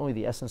represents not only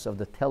the essence of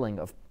the telling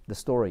of the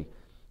story,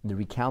 the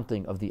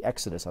recounting of the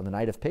Exodus on the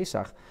night of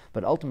Pesach,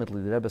 but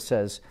ultimately the Rebbe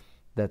says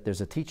that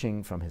there's a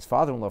teaching from his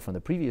father-in-law, from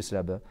the previous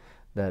Rebbe,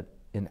 that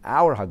in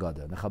our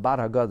Haggadah, the Chabad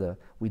Haggadah,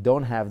 we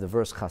don't have the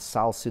verse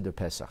Chasal Siddur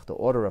Pesach. The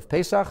order of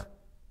Pesach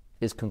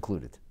is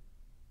concluded.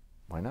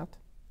 Why not?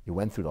 You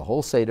went through the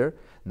whole Seder.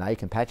 Now you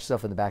can pat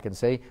yourself in the back and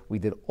say, we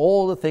did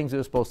all the things we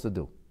were supposed to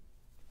do.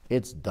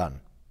 It's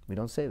done. We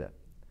don't say that.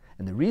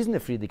 And the reason the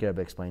Friedrich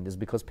Rebbe explained is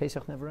because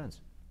Pesach never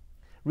ends.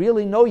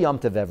 Really, no Yom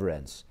Tov ever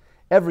ends.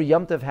 Every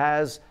Yom Tov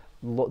has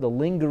the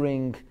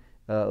lingering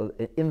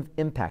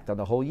impact on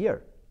the whole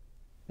year.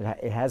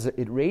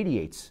 It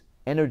radiates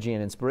energy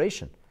and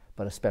inspiration,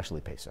 but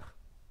especially Pesach.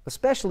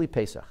 Especially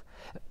Pesach.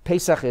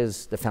 Pesach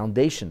is the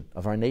foundation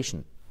of our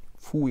nation,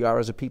 who we are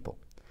as a people.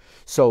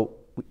 So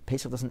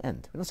Pesach doesn't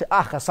end. We don't say,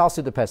 Chasal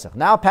Siddur Pesach.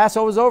 Now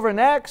Passover's over,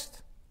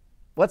 next.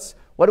 What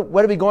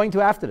are we going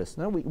to after this?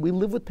 No, we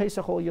live with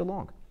Pesach all year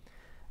long.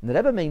 And the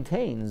Rebbe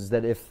maintains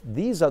that if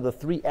these are the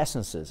 3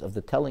 essences of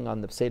the telling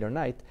on the Seder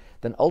night,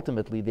 then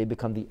ultimately they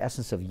become the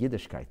essence of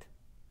Yiddishkeit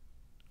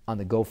on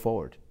the go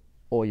forward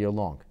all year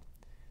long.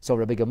 So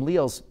Rabbi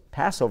Gamliel's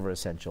Passover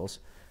essentials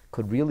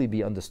could really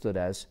be understood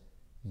as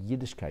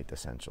Yiddishkeit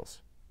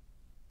essentials.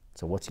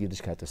 So what's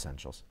Yiddishkeit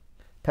essentials?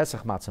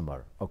 Pesach Matzah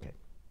Mar. Okay.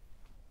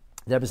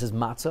 The Rebbe says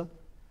matzah,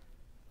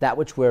 that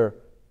which we're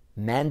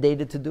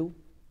mandated to do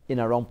in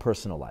our own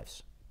personal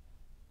lives.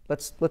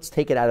 Let's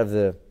take it out of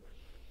the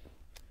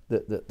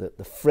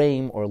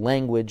frame or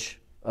language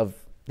of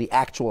the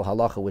actual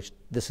halacha, which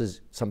this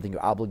is something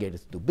you're obligated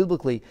to do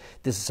biblically,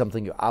 this is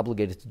something you're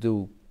obligated to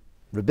do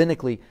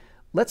rabbinically.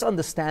 Let's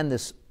understand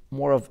this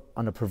more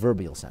on a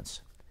proverbial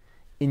sense.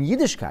 In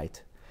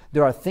Yiddishkeit,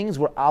 there are things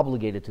we're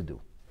obligated to do.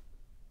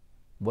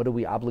 What are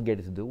we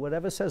obligated to do?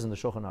 Whatever it says in the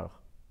Shulchan Aruch.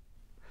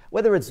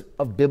 Whether it's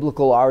of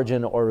biblical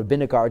origin or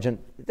rabbinic origin,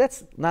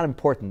 that's not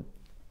important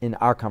in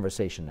our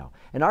conversation now.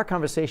 In our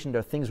conversation, there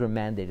are things we're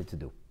mandated to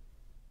do.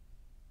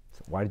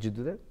 So why did you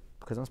do that?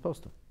 Because I'm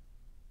supposed to.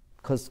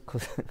 Because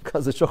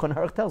the Shulchan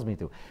Aruch tells me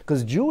to.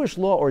 Because Jewish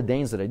law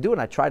ordains that I do,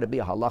 and I try to be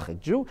a halachic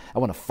Jew. I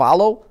want to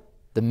follow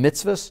the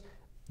mitzvahs,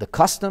 the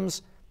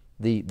customs,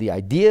 the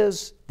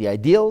ideas, the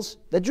ideals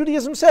that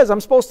Judaism says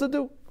I'm supposed to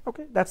do.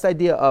 Okay, that's the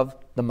idea of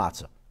the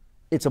matzah.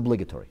 It's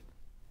obligatory.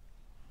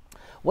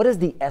 What is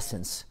the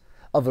essence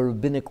of a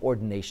rabbinic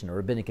ordination or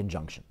rabbinic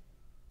injunction?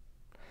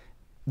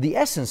 The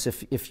essence,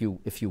 if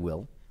you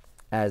will,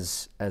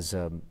 as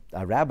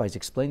our rabbis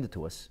explained it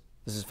to us,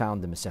 this is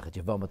found in Masechet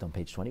Yevamot on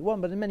page 21,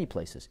 but in many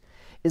places,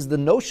 is the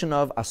notion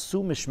of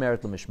asu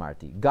mishmeret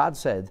l'mishmarti. God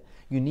said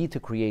you need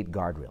to create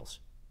guardrails.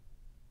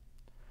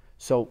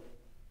 So,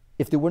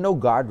 if there were no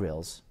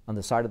guardrails on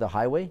the side of the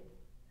highway,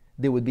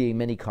 there would be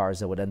many cars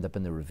that would end up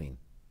in the ravine,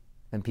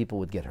 and people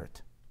would get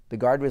hurt. The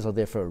guardrails are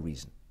there for a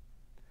reason.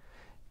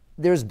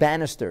 There's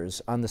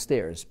banisters on the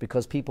stairs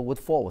because people would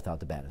fall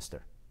without the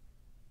banister.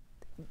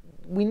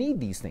 We need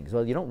these things.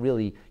 Well, you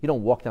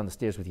don't walk down the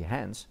stairs with your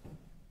hands.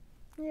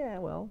 Yeah,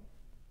 well,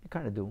 you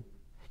kind of do.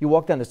 You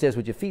walk down the stairs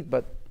with your feet,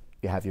 but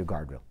you have your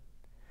guardrail.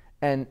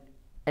 And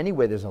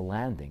anywhere there's a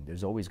landing,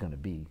 there's always going to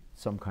be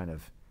some kind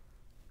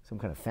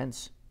of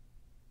fence.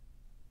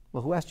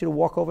 Well, who asked you to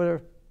walk over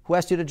there? Who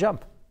asked you to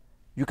jump?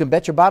 You can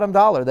bet your bottom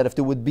dollar that if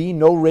there would be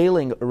no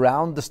railing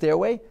around the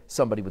stairway,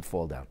 somebody would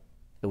fall down.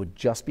 It would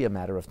just be a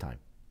matter of time.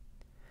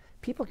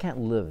 People can't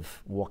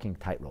live walking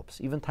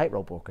tightropes. Even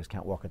tightrope walkers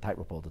can't walk a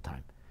tightrope all the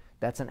time.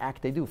 That's an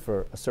act they do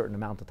for a certain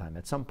amount of time.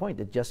 At some point,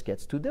 it just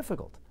gets too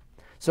difficult.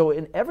 So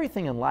in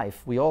everything in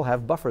life, we all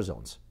have buffer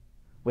zones.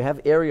 We have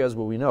areas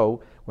where we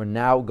know we're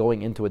now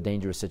going into a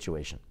dangerous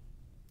situation.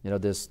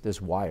 There's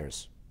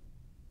wires,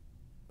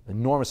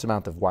 enormous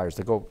amount of wires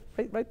that go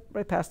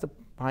right past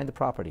behind the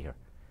property here.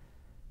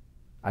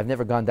 I've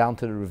never gone down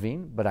to the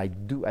ravine, but I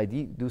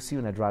do see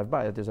when I drive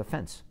by that there's a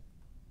fence.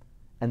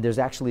 And there's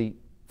actually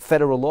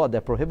federal law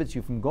that prohibits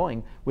you from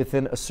going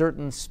within a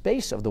certain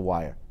space of the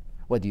wire.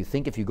 What do you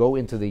think? If you go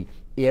into the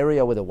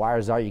area where the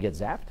wires are, you get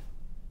zapped?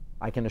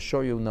 I can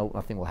assure you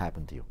nothing will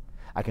happen to you.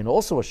 I can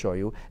also assure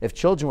you, if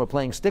children were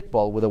playing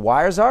stickball where the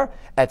wires are,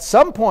 at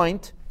some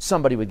point,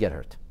 somebody would get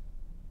hurt.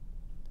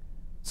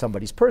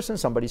 Somebody's person,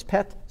 somebody's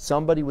pet,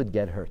 somebody would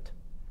get hurt.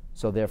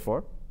 So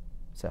therefore,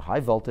 it's a high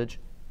voltage,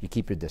 you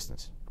keep your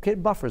distance. Okay,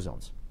 buffer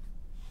zones.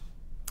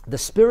 The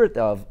spirit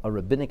of a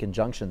rabbinic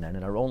injunction then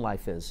in our own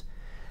life is,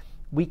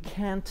 we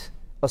can't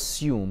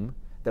assume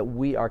that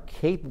we are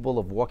capable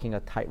of walking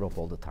a tightrope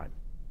all the time.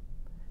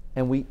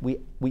 And we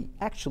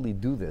actually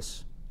do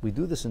this. We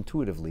do this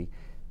intuitively,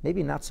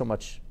 maybe not so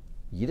much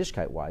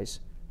Yiddishkeit-wise,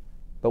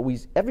 but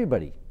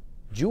everybody,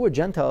 Jew or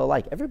Gentile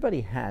alike,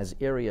 everybody has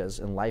areas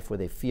in life where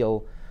they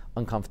feel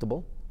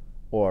uncomfortable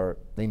or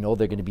they know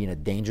they're going to be in a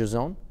danger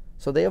zone,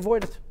 so they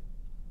avoid it.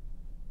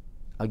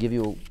 I'll give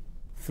you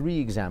 3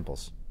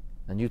 examples,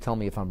 and you tell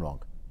me if I'm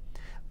wrong.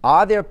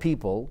 Are there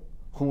people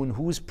in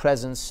whose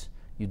presence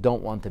you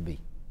don't want to be?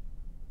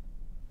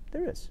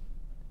 There is.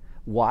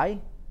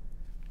 Why?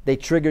 They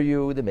trigger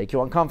you, they make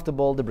you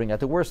uncomfortable, they bring out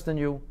the worst in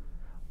you.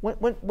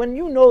 When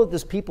you know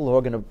there's people who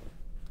are going to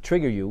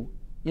trigger you,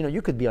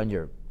 you could be on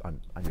your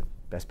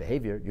best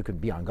behavior, you could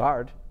be on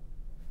guard.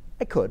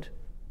 I could.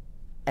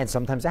 And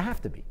sometimes I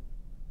have to be.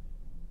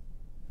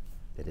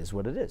 It is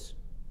what it is.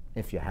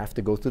 If you have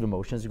to go through the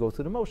motions, you go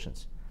through the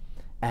motions.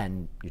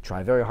 And you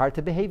try very hard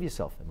to behave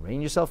yourself and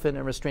rein yourself in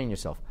and restrain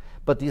yourself.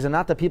 But these are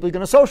not the people you're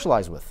going to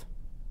socialize with.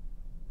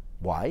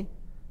 Why?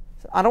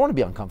 I don't want to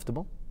be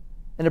uncomfortable.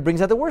 And it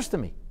brings out the worst in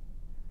me.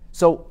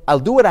 So I'll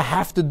do what I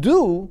have to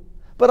do,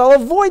 but I'll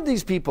avoid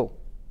these people.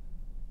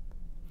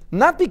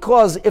 Not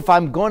because if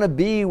I'm going to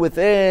be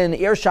within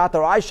earshot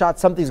or eyeshot,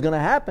 something's going to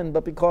happen,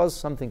 but because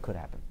something could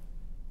happen.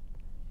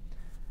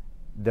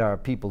 There are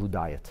people who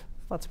diet.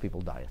 Lots of people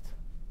diet.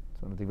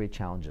 It's one of the great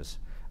challenges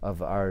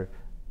of our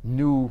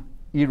new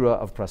era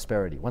of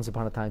prosperity. Once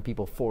upon a time,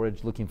 people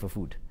foraged looking for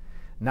food.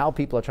 Now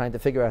people are trying to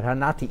figure out how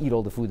not to eat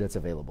all the food that's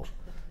available.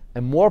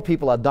 And more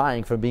people are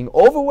dying from being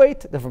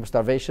overweight than from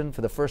starvation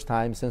for the first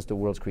time since the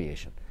world's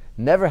creation.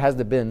 Never has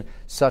there been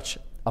such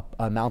an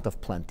amount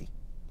of plenty.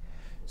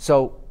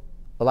 So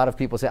a lot of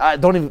people say,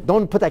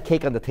 don't put that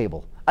cake on the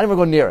table. I don't even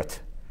go near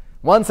it.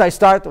 Once I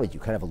start, wait, you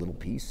can have a little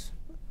piece.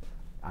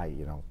 I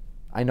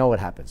know what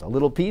happens. A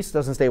little piece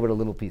doesn't stay with a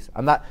little piece.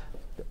 I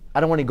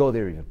don't want to go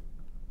there even.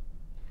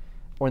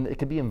 Or it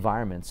could be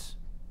environments,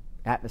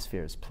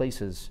 atmospheres,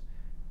 places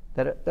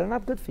that are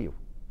not good for you.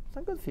 It's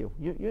not good for you.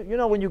 You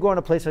know when you go in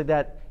a place like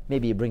that,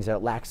 maybe it brings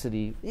out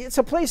laxity. It's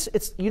a place,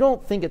 you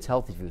don't think it's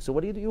healthy for you. So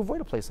what do? You avoid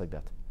a place like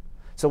that.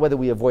 So whether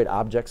we avoid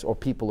objects or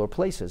people or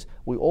places,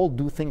 we all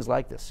do things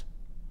like this.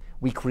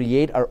 We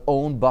create our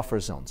own buffer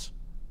zones.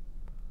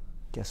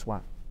 Guess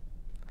what?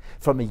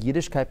 From a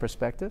Yiddishkeit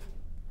perspective,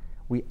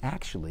 we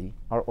actually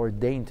are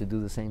ordained to do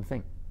the same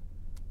thing.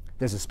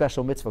 There's a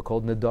special mitzvah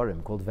called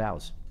nedarim, called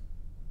vows.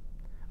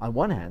 On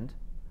one hand,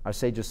 our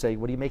sages say,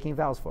 what are you making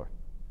vows for?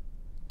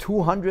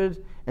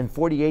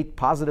 248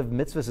 positive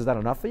mitzvahs, is that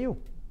enough for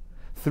you?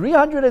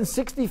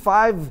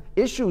 365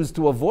 issues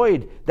to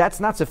avoid, that's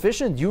not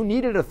sufficient. You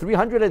needed a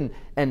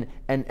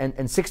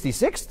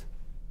 366th? So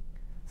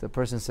the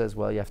person says,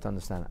 well, you have to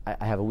understand,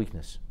 I have a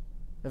weakness.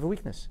 I have a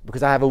weakness.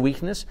 Because I have a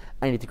weakness,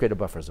 I need to create a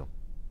buffer zone.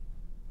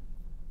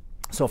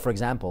 So for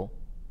example,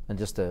 and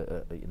just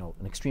an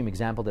extreme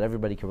example that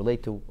everybody can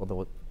relate to,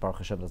 although Baruch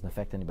Hashem doesn't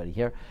affect anybody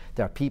here,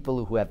 there are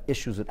people who have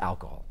issues with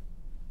alcohol.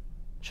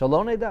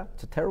 Shalom Eida,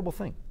 it's a terrible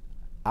thing.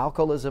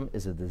 Alcoholism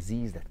is a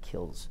disease that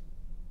kills.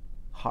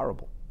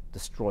 Horrible.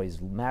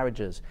 Destroys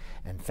marriages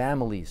and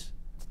families.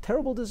 It's a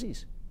terrible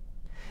disease.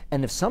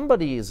 And if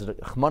somebody is,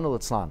 Rahman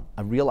al-Islam,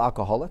 a real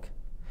alcoholic,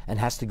 and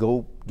has to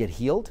go get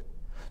healed,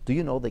 do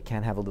you know they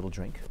can't have a little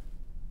drink?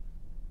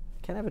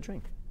 Can't have a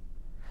drink.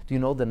 Do you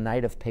know the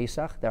night of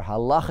Pesach, they're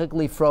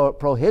halachically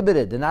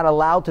prohibited. They're not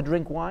allowed to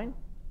drink wine.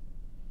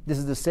 This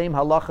is the same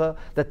halacha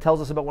that tells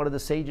us about one of the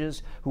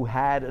sages who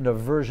had an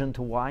aversion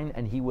to wine,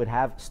 and he would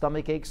have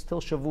stomach aches till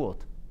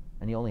Shavuot,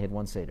 and he only had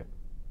one seder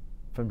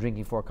from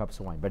drinking 4 cups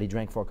of wine. But he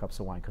drank 4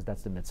 cups of wine because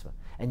that's the mitzvah.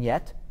 And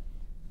yet,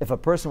 if a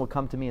person would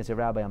come to me and say,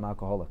 Rabbi, I'm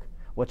alcoholic,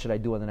 what should I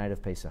do on the night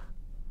of Pesach?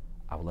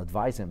 I will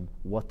advise him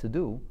what to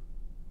do,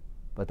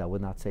 but I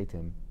would not say to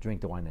him,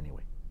 drink the wine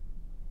anyway.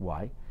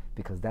 Why?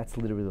 Because that's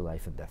literally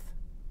life and death.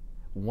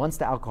 Once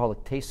the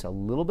alcoholic tastes a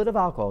little bit of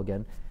alcohol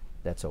again,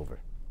 that's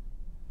over.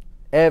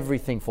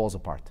 Everything falls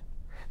apart.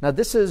 Now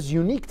this is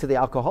unique to the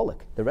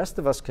alcoholic. The rest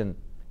of us can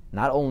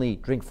not only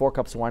drink 4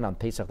 cups of wine on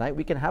Pesach night,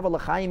 we can have a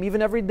l'chaim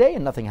even every day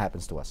and nothing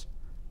happens to us.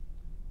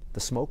 The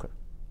smoker,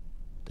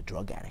 the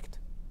drug addict.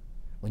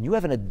 When you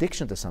have an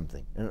addiction to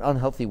something in an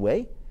unhealthy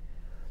way,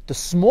 The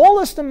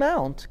smallest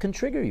amount can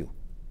trigger you.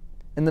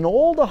 And then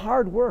all the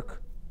hard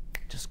work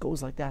just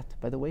goes like that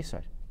by the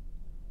wayside.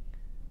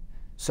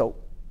 So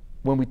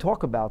when we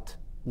talk about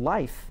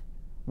life,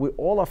 we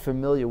all are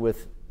familiar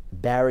with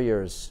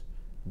barriers,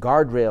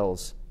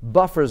 guardrails,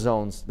 buffer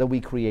zones that we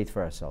create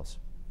for ourselves.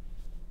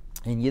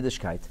 In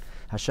Yiddishkeit,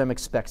 Hashem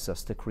expects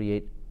us to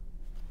create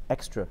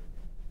extra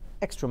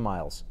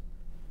miles.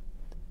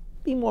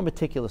 Be more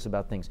meticulous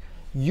about things.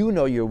 You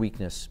know your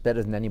weakness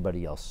better than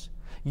anybody else.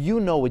 You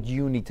know what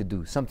you need to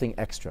do, something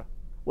extra.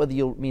 Whether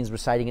it means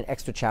reciting an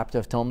extra chapter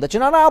of Torah that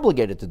you're not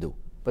obligated to do,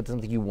 but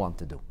something you want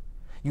to do.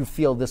 You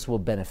feel this will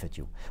benefit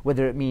you.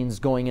 Whether it means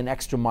going an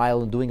extra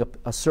mile and doing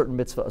a certain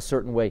mitzvah a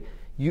certain way.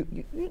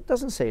 It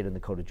doesn't say it in the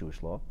Code of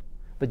Jewish Law,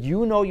 but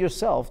you know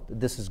yourself that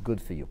this is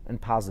good for you and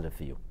positive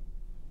for you.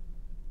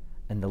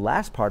 And the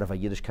last part of our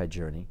Yiddishkeit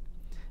journey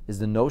is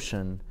the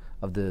notion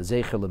of the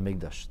Zeicher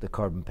LeMikdash, the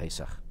Korban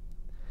Pesach.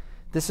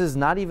 This is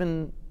not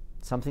even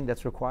something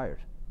that's required.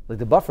 Like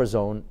the buffer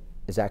zone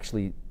is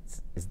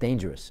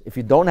dangerous. If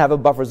you don't have a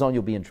buffer zone,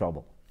 you'll be in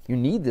trouble. You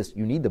need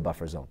the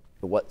buffer zone.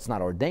 But what's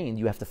not ordained,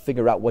 you have to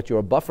figure out what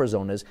your buffer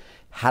zone is,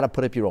 how to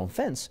put up your own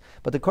fence.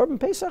 But the Korban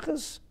Pesach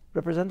is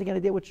representing an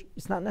idea which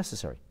is not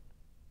necessary.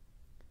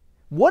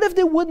 What if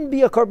there wouldn't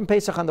be a Korban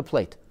Pesach on the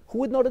plate? Who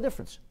would know the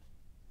difference?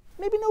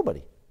 Maybe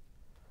nobody.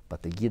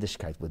 But the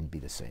Yiddishkeit wouldn't be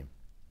the same.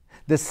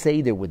 The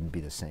Seder wouldn't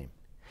be the same.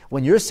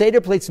 When your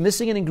Seder plate's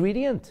missing an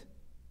ingredient,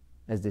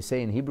 as they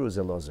say in Hebrew,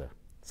 zelozer,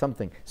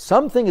 something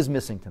is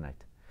missing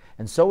tonight.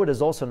 And so it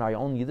is also in our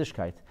own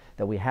Yiddishkeit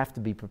that we have to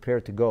be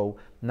prepared to go,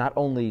 not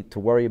only to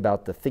worry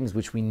about the things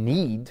which we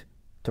need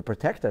to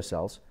protect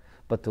ourselves,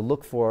 but to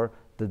look for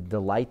the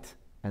delight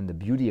and the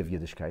beauty of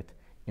Yiddishkeit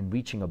in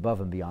reaching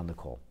above and beyond the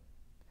call.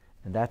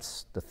 And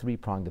that's the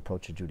three-pronged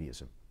approach to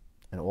Judaism,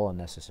 and all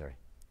unnecessary.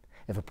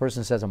 If a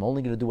person says, I'm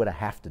only going to do what I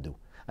have to do,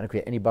 I don't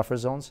create any buffer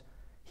zones,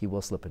 he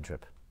will slip and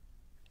trip.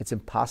 It's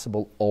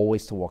impossible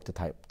always to walk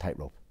the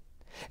tightrope.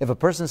 If a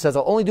person says,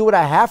 I'll only do what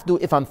I have to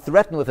if I'm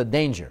threatened with a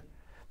danger,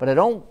 but I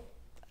don't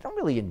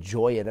really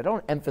enjoy it, I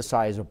don't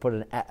emphasize or put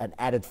an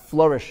added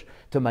flourish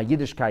to my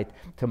Yiddishkeit,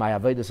 to my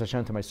Avodas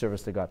Hashem, to my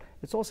service to God,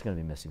 it's also going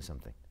to be missing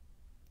something.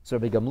 So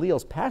Rabbi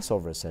Gamliel's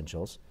Passover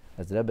essentials,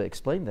 as the Rebbe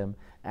explained them,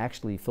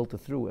 actually filter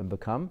through and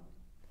become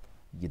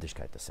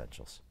Yiddishkeit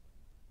essentials.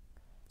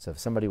 So if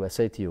somebody will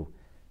say to you,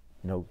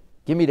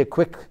 give me the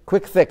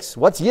quick fix,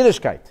 what's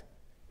Yiddishkeit?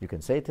 You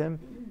can say to him,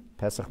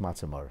 Pesach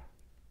Matzah Maror.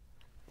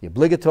 The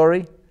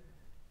obligatory,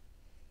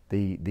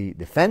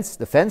 the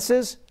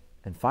fences,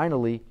 and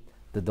finally,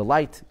 the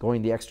delight,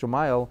 going the extra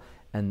mile.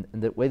 And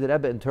the way that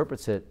Rebbe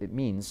interprets it, it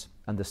means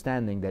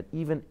understanding that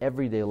even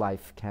everyday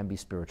life can be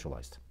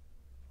spiritualized.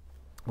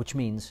 Which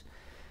means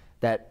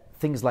that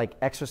things like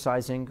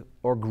exercising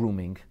or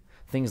grooming,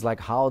 things like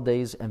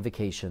holidays and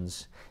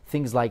vacations,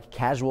 things like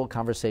casual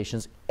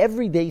conversations,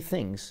 everyday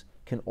things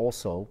can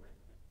also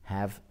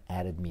have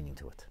added meaning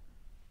to it.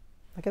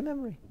 Like a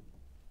memory.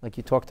 Like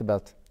you talked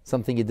about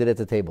something you did at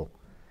the table.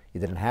 You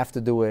didn't have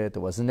to do it, it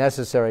wasn't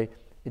necessary,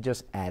 it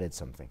just added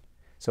something.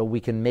 So we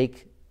can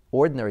make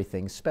ordinary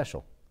things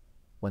special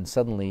when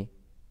suddenly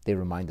they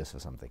remind us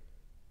of something.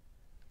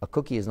 A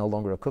cookie is no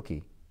longer a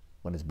cookie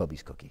when it's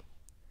Bubby's cookie.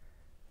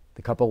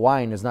 The cup of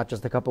wine is not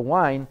just a cup of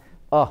wine,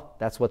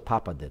 that's what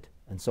Papa did,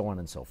 and so on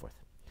and so forth.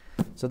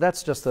 So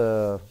that's just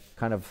a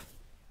kind of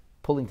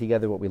pulling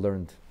together what we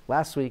learned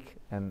last week,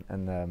 and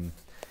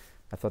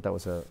I thought that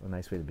was a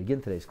nice way to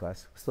begin today's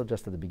class. We're still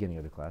just at the beginning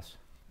of the class.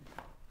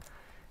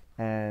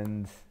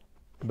 And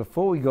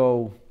before we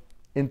go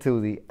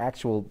into the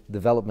actual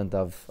development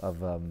of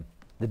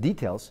the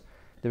details,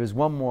 there is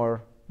one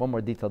more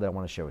detail that I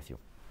want to share with you.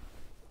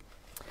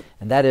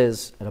 And that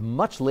is, at a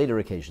much later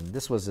occasion,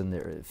 this was in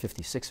the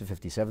 56 or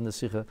 57, the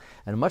Sikha,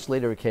 at a much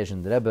later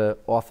occasion, the Rebbe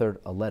authored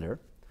a letter,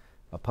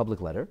 a public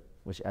letter,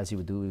 which as he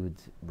would do, he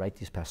would write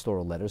these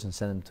pastoral letters and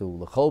send them to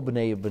L'chol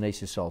B'nei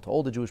Yisrael, to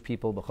all the Jewish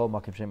people, B'chol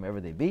Makim Shem,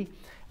 wherever they be.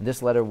 And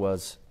this letter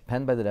was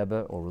penned by the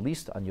Rebbe, or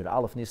released on Yud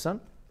Aleph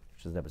Nisan,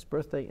 which is the Rebbe's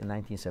birthday, in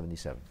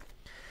 1977.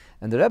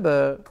 And the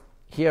Rebbe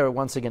here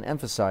once again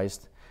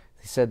emphasized,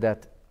 he said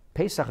that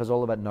Pesach is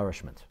all about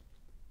nourishment.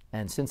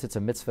 And since it's a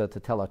mitzvah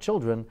to tell our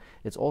children,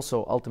 it's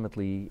also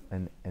ultimately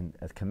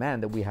a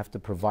command that we have to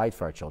provide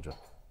for our children,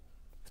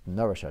 to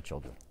nourish our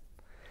children.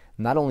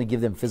 Not only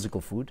give them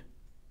physical food,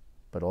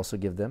 but also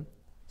give them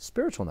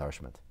spiritual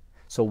nourishment.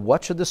 So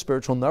what should the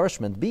spiritual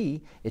nourishment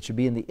be? It should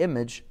be in the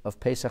image of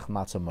Pesach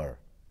Matzah Maror.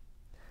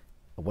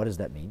 What does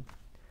that mean?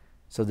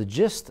 So the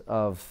gist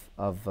of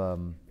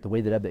the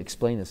way that Rebbe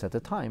explained this at the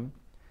time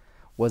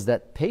was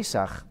that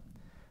Pesach,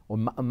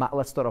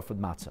 let's start off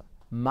with matzah.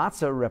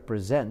 Matzah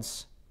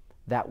represents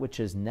that which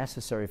is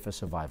necessary for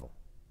survival.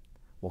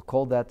 We'll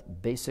call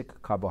that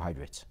basic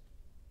carbohydrates.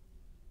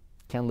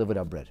 Can't live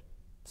without bread,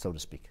 so to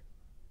speak.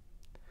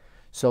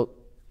 So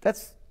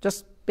that's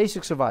just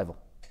basic survival.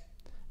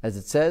 As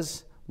it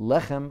says,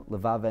 lechem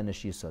levava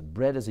nesh yisod.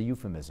 Bread is a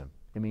euphemism.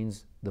 It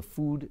means the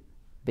food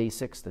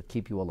basics that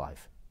keep you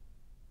alive.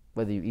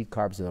 Whether you eat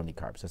carbs or don't eat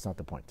carbs, that's not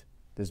the point.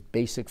 There's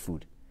basic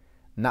food.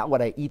 not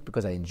what I eat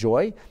because I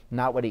enjoy,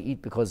 not what I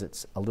eat because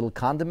it's a little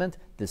condiment.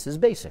 This is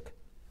basic.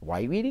 Why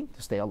are you eating?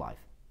 To stay alive.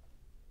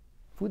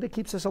 Food that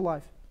keeps us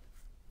alive.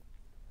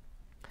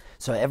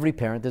 So every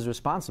parent is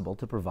responsible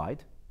to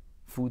provide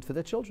food for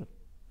their children.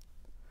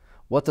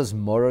 What does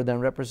morah then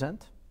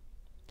represent?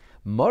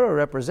 Morah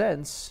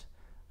represents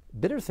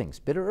bitter things,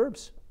 bitter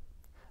herbs.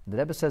 The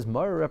Rebbe says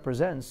morah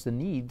represents the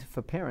need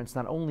for parents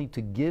not only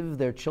to give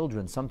their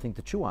children something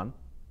to chew on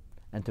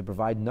and to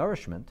provide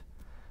nourishment,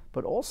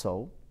 but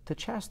also to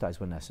chastise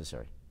when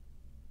necessary.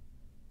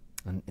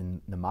 And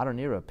in the modern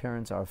era,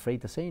 parents are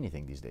afraid to say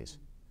anything these days.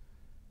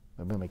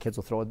 I mean, my kids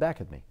will throw it back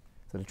at me.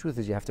 So the truth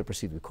is you have to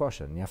proceed with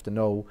caution. You have to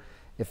know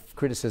if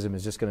criticism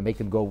is just going to make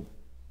them go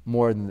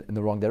more in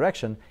the wrong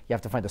direction, you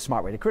have to find a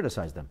smart way to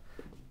criticize them.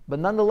 But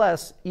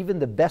nonetheless, even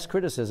the best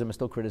criticism is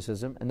still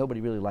criticism, and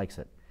nobody really likes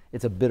it.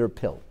 It's a bitter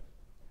pill.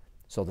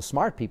 So the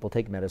smart people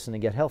take medicine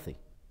and get healthy.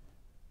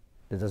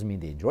 That doesn't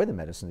mean they enjoy the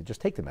medicine, they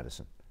just take the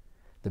medicine.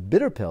 The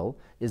bitter pill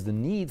is the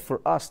need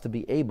for us to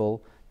be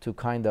able to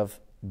kind of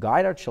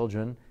guide our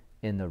children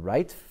in the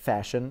right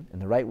fashion, in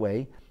the right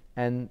way,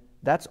 and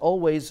that's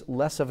always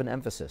less of an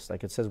emphasis.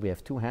 Like it says, we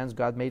have two hands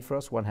God made for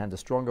us. One hand is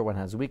stronger, one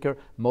hand is weaker.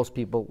 Most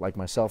people, like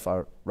myself,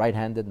 are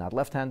right-handed, not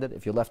left-handed.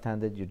 If you're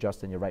left-handed, you're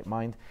just in your right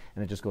mind,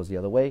 and it just goes the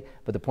other way.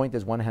 But the point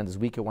is, one hand is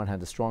weaker, one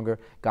hand is stronger.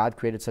 God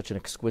created such an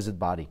exquisite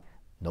body.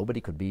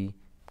 Nobody could be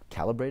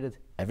calibrated.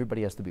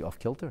 Everybody has to be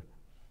off-kilter.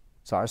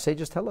 So our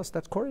sages tell us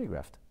that's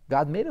choreographed.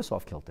 God made us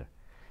off-kilter.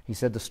 He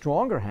said the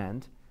stronger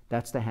hand,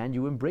 that's the hand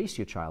you embrace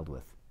your child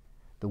with.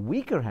 The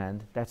weaker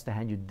hand, that's the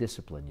hand you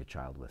discipline your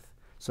child with.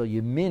 So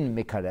Yemin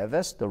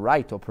mikareves, the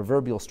right or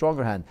proverbial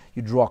stronger hand,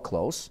 you draw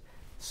close.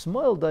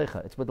 Smoil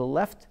doicha, it's with the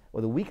left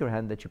or the weaker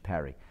hand that you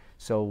parry.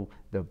 So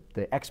the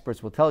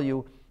experts will tell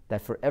you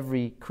that for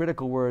every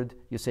critical word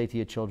you say to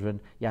your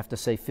children, you have to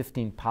say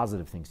 15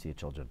 positive things to your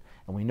children.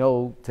 And we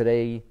know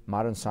today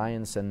modern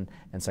science and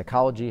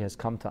psychology has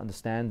come to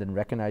understand and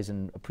recognize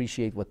and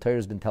appreciate what Torah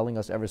has been telling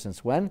us ever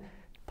since when?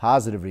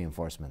 Positive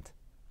reinforcement.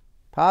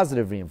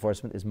 Positive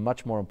reinforcement is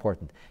much more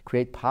important.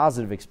 Create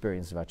positive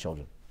experiences of our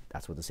children.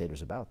 That's what the Seder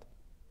is about.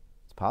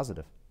 It's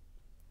positive.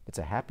 It's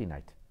a happy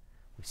night.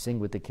 We sing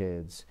with the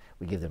kids.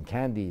 We give them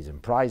candies and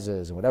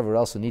prizes and whatever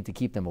else we need to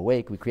keep them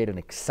awake. We create an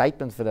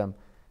excitement for them.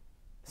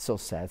 It's so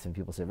sad when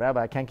people say,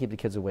 Rabbi, I can't keep the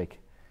kids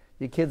awake.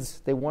 The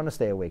kids, they want to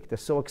stay awake. They're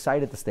so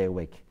excited to stay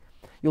awake.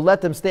 You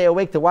let them stay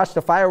awake to watch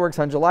the fireworks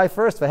on July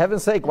 1st. For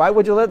heaven's sake, why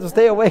would you let them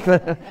stay awake?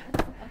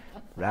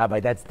 Rabbi,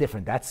 that's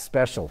different. That's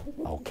special.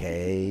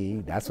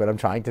 Okay, that's what I'm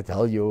trying to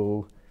tell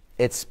you.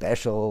 It's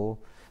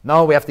special.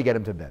 No, we have to get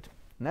them to bed.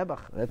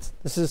 Nebuch.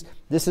 This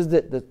is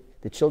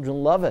the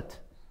children love it.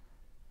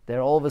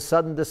 They're all of a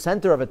sudden the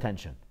center of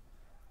attention.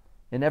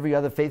 In every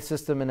other faith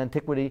system in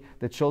antiquity,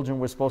 the children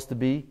were supposed to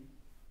be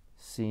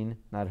seen,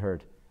 not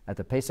heard. At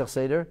the Pesach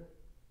Seder,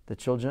 the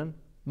children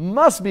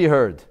must be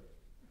heard.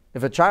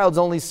 If a child's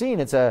only seen,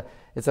 it's a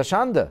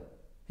shanda.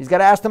 He's got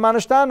to ask them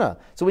anashtana.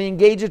 So we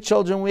engage the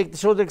children, we make the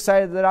children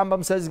excited. The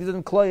Rambam says, give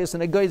them kloyos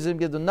and egoism,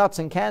 give them nuts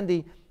and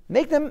candy.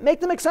 Make them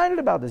excited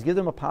about this. Give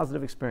them a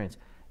positive experience.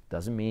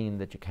 Doesn't mean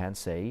that you can't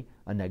say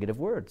a negative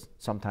word.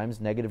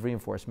 Sometimes negative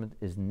reinforcement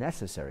is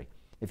necessary.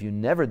 If you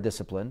never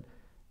discipline,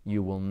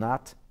 you will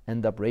not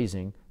end up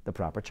raising the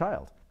proper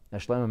child.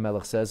 As Shlomo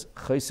Melech says,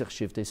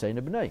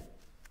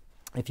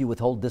 if you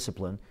withhold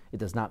discipline, it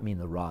does not mean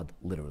the rod,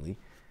 literally.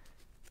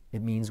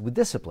 It means with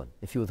discipline.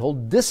 If you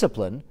withhold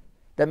discipline,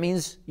 that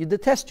means you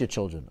detest your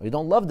children or you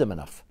don't love them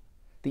enough.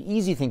 The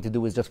easy thing to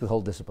do is just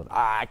withhold discipline.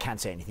 I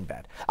can't say anything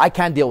bad. I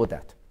can't deal with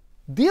that.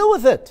 Deal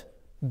with it.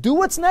 Do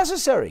what's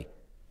necessary.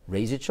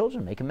 Raise your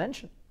children, make a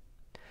mention.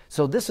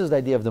 So this is the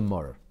idea of the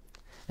morah.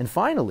 And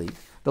finally,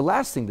 the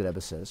last thing that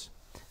Rebbe says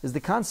is the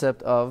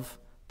concept of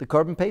the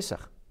Korban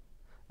Pesach.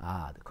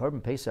 The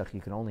Korban Pesach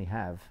you can only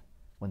have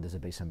when there's a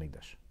Beis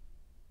HaMikdash.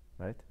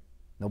 Right?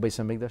 No Beis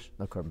HaMikdash,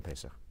 no Korban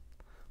Pesach.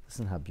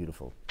 Listen how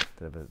beautiful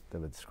the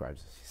Rebbe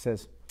describes this. He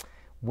says,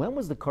 when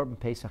was the Korban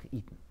Pesach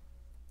eaten?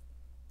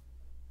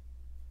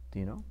 Do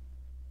you know?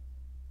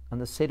 On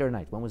the Seder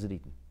night, when was it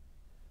eaten?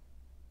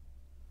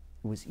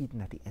 It was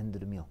eaten at the end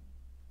of the meal.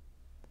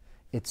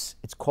 It's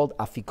called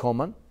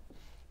afikoman.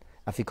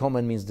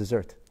 Afikoman means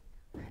dessert.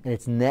 And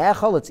it's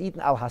nechal, it's eaten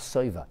al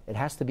hasoiva. It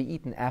has to be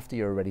eaten after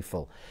you're already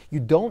full. You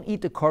don't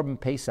eat the Korban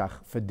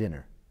Pesach for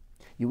dinner.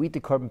 You eat the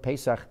Korban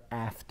Pesach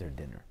after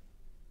dinner.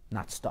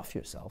 Not stuff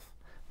yourself,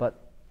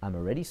 but I'm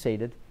already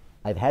sated,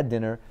 I've had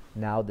dinner,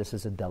 now this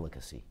is a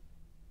delicacy.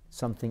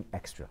 Something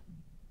extra.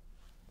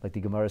 Like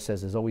the Gemara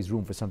says, there's always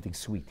room for something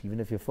sweet.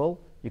 Even if you're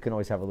full, you can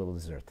always have a little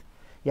dessert.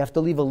 You have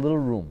to leave a little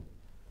room.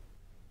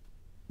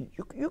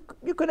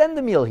 You could end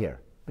the meal here,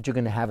 but you're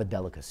going to have a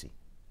delicacy.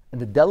 And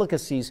the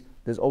delicacies,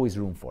 there's always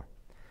room for.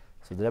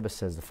 So the Rebbe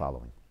says the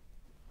following.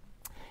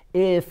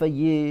 If a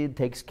Yid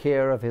takes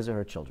care of his or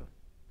her children,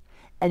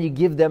 and you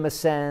give them a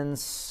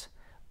sense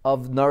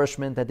of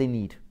nourishment that they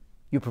need,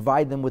 you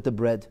provide them with the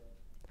bread.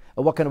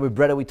 And what kind of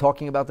bread are we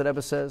talking about, the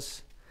Rebbe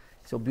says?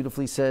 So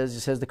beautifully says, he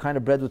says the kind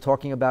of bread we're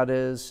talking about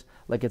is,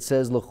 like it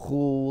says,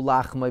 l'chu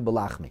lachmei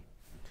b'lachmi,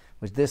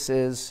 which this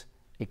is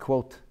a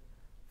quote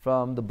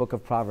from the book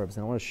of Proverbs,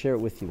 and I want to share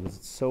it with you because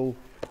it's so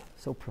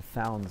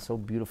profound, so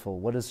beautiful.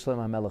 What does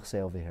Shlomo HaMelech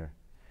say over here?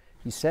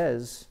 He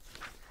says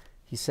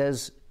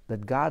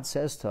that God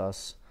says to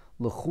us,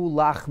 "L'chu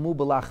lachmu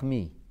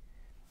b'lachmi,"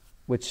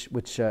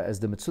 which as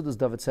the Metzudas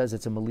David says,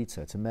 it's a melitza,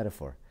 it's a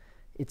metaphor.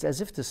 It's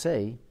as if to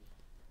say,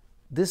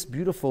 this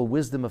beautiful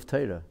wisdom of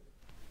Torah,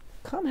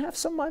 come have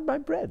some of my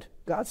bread.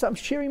 God said, I'm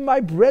sharing my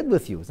bread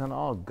with you. It's not,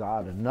 oh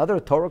God, another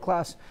Torah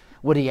class?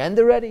 Would he end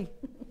already?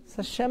 It's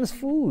Hashem's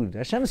food.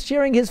 Hashem's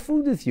sharing his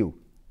food with you.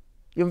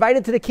 You're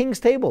invited to the king's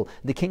table.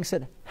 The king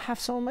said, have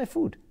some of my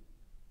food.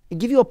 I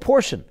give you a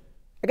portion.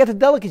 I got the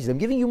delicacies. I'm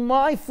giving you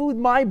my food,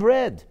 my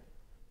bread.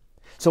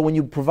 So when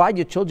you provide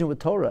your children with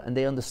Torah and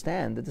they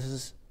understand that this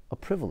is a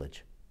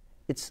privilege,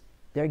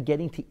 they're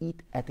getting to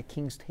eat at the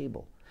king's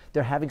table.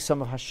 They're having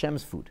some of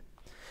Hashem's food.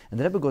 And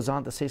the Rebbe goes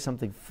on to say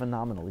something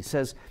phenomenal. He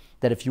says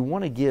that if you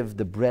want to give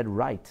the bread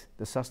right,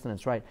 the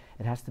sustenance right,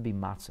 it has to be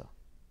matzah.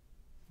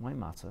 Why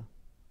matzah?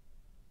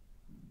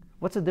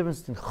 What's the difference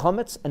between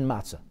chametz and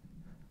matzah?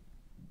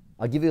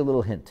 I'll give you a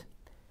little hint.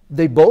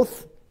 They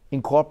both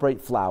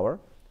incorporate flour,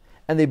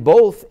 and they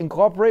both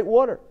incorporate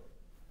water.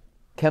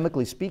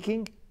 Chemically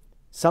speaking,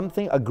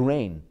 a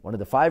grain, one of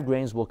the 5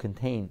 grains will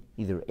contain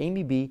either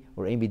AMB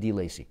or AMBD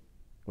lacy,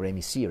 or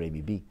AMC or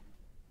ABB.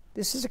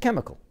 This is a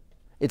chemical.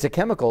 It's a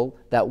chemical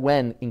that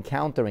when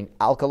encountering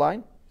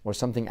alkaline or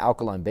something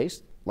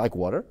alkaline-based, like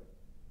water,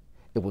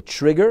 it will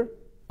trigger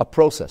a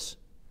process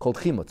called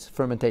chimutz,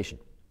 fermentation.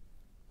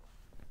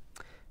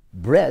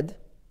 Bread,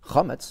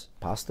 chametz,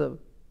 pasta,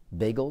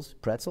 bagels,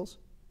 pretzels,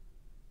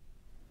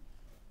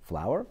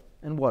 flour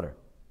and water.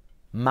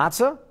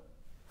 Matzah,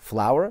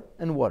 flour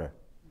and water.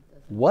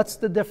 What's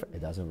the difference?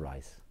 It doesn't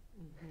rise.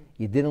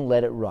 You didn't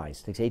let it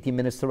rise. It takes 18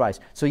 minutes to rise.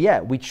 So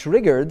yeah, we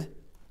triggered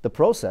the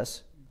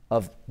process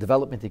of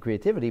development and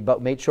creativity,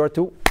 but made sure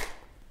to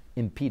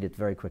impede it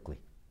very quickly.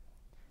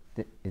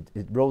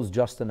 It rose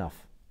just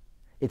enough.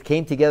 It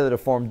came together to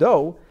form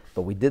dough,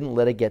 but we didn't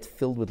let it get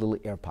filled with little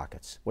air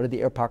pockets. What did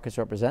the air pockets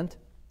represent?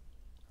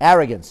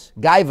 Arrogance,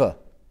 gaiva.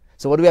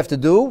 So what do we have to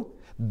do?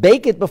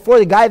 Bake it before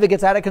the gaiva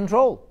gets out of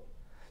control.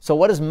 So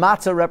what does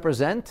matzah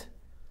represent?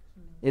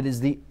 It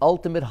is the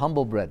ultimate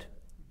humble bread.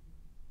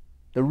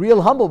 The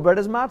real humble bread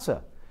is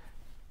matzah.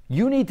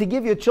 You need to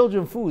give your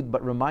children food,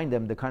 but remind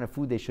them the kind of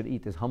food they should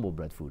eat is humble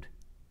bread food.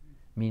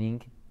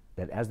 Meaning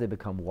that as they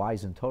become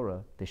wise in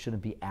Torah, they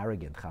shouldn't be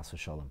arrogant, chas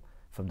v'shalom,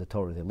 from the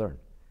Torah they learn.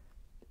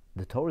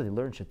 The Torah they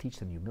learn should teach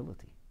them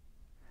humility.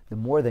 The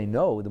more they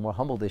know, the more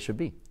humble they should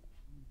be.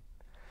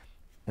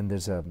 And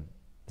there's a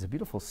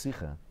beautiful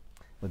sikha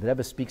where the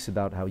Rebbe speaks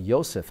about how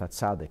Yosef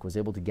HaTzadik was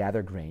able to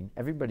gather grain.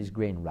 Everybody's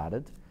grain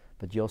rotted,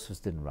 but Yosef's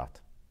didn't rot.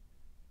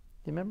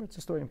 Do you remember? It's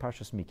a story in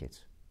Parshas Miketz.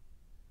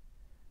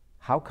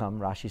 How come,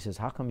 Rashi says,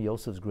 how come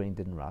Yosef's grain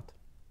didn't rot?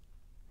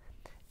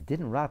 It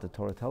didn't rot, the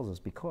Torah tells us,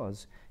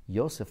 because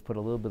Yosef put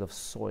a little bit of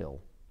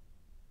soil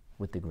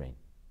with the grain.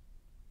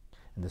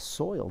 And the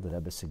soil, the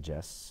Rebbe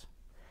suggests,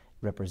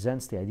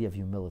 represents the idea of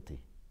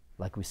humility.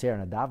 Like we say in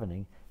a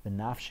davening,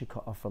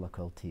 v'nafshika afar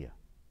l'kol tiyah.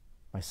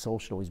 My soul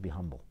should always be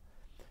humble.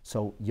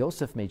 So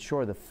Yosef made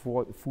sure the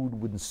food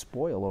wouldn't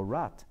spoil or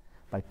rot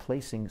by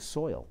placing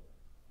soil,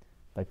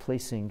 by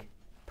placing,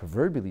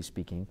 proverbially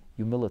speaking,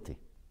 humility.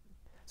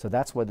 So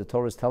that's why the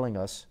Torah is telling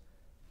us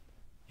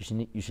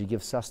you should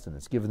give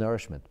sustenance, give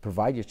nourishment,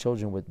 provide your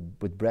children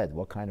with bread.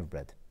 What kind of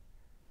bread?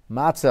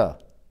 Matzah,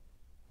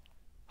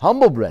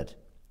 humble bread,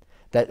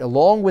 that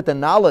along with the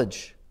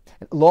knowledge,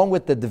 along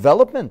with the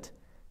development,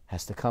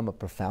 has to come a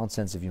profound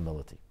sense of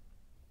humility.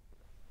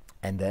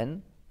 And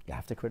then you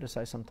have to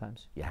criticize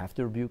sometimes, you have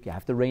to rebuke, you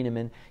have to rein him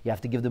in, you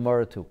have to give the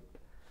morah too.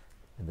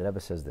 And the Rebbe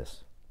says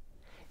this: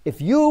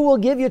 if you will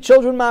give your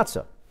children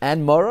matzah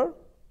and morah,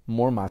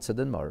 more matzah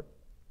than morah,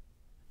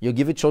 you'll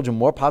give your children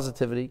more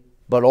positivity,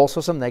 but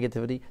also some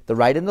negativity, the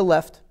right and the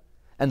left,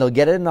 and they'll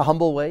get it in a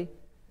humble way.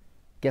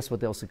 Guess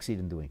what they'll succeed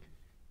in doing?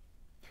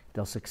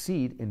 They'll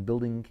succeed in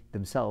building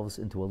themselves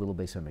into a little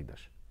Beis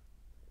HaMikdash.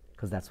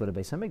 Because that's what a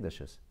Beis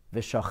HaMikdash is.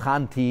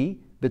 V'shachanti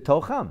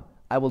b'tocham.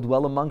 I will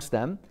dwell amongst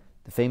them,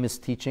 the famous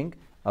teaching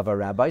of our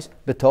rabbis,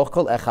 b'toch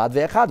kol echad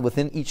ve'echad,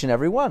 within each and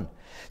every one.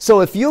 So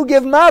if you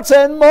give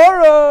matzah and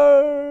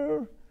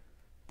morah,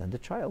 then the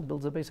child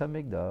builds a Beis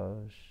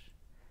HaMikdash.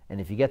 And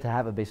if you get to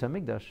have a Beis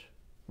HaMikdash,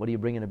 what do you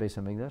bring in a Beis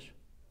HaMikdash?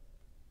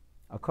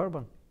 A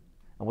korban.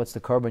 And what's the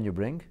korban you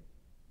bring?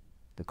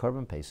 The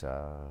korban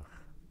Pesach.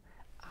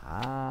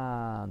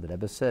 The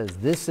Rebbe says,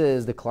 this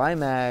is the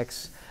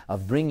climax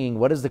of bringing,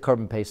 what is the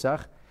korban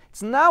Pesach?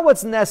 It's not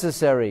what's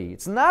necessary.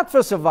 It's not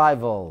for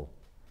survival.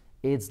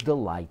 It's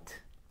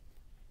delight.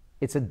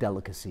 It's a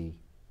delicacy.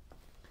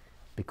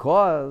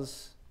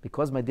 Because,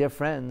 my dear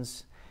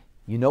friends,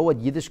 you know what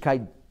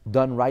Yiddishkeit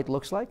done right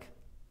looks like?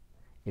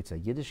 It's a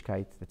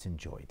Yiddishkeit that's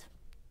enjoyed.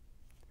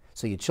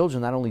 So your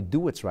children not only do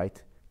what's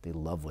right, they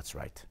love what's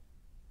right.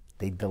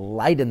 They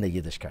delight in the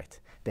Yiddishkeit.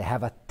 They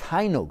have a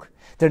tainug.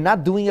 They're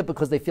not doing it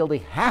because they feel they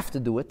have to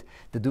do it.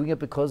 They're doing it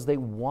because they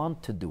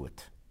want to do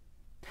it.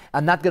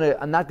 I'm not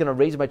gonna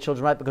raise my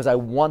children right because I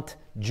want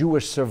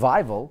Jewish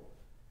survival.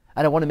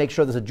 And I want to make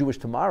sure there's a Jewish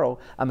tomorrow.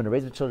 I'm going to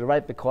raise the children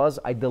right because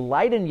I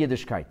delight in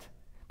Yiddishkeit.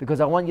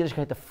 Because I want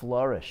Yiddishkeit to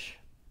flourish.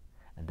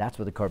 And that's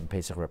what the Korban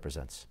Pesach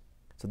represents.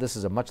 So this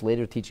is a much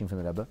later teaching from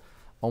the Rebbe,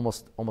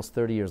 almost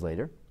 30 years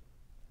later.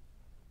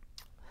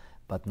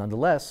 But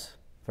nonetheless,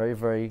 very,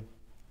 very,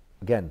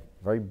 again,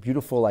 very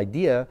beautiful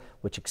idea,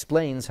 which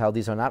explains how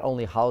these are not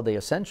only holiday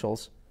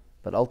essentials,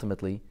 but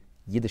ultimately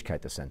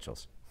Yiddishkeit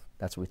essentials.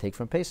 That's what we take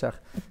from Pesach,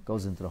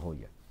 goes into the whole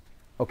year.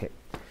 Okay,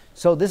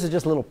 so this is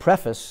just a little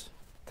preface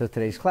to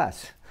today's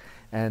class.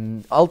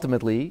 And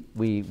ultimately,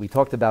 we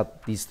talked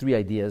about these three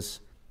ideas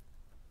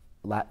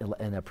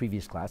in our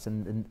previous class.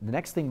 And the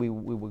next thing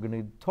we're going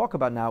to talk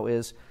about now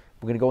is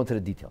we're going to go into the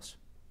details.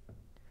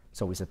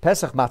 So we said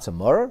Pesach Matzah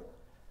Moror.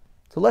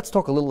 So let's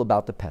talk a little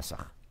about the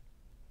Pesach.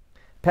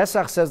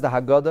 Pesach, says the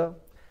Haggadah,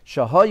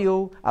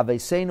 Shahayu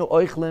Aveseinu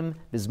Oichlim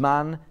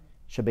Bizman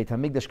Shebeit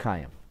HaMikdash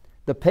Kayim.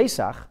 The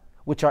Pesach,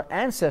 which our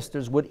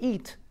ancestors would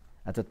eat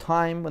at the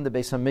time when the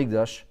Beis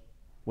HaMikdash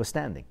was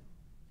standing.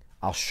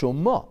 Al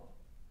Shoma.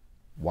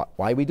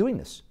 Why are we doing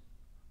this?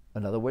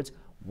 In other words,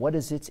 what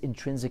is its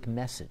intrinsic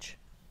message?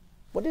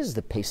 What is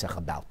the Pesach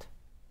about?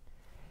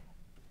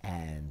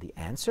 And the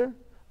answer,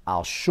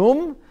 Al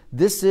Shum,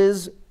 this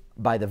is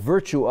by the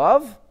virtue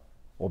of,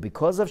 or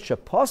because of,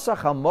 Shepasach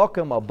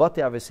HaMokem Al Batei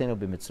Avosenu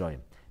B'Mitzrayim.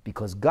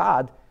 Because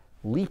God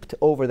leaped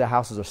over the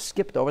houses, or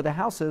skipped over the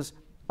houses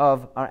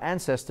of our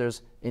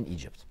ancestors in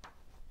Egypt.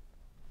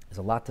 There's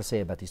a lot to say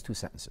about these two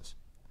sentences.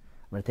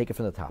 I'm going to take it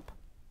from the top.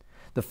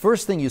 The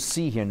first thing you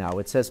see here now,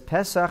 it says,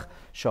 Pesach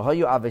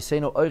shahayu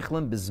avesenu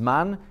oichlim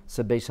bizman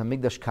sebeis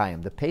hamikdash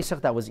kayim. The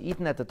Pesach that was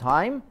eaten at the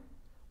time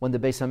when the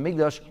Beis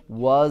Hamikdash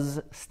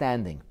was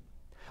standing.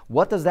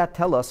 What does that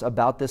tell us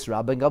about this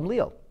Rabbi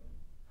Gamliel?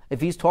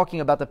 If he's talking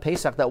about the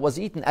Pesach that was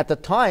eaten at the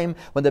time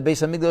when the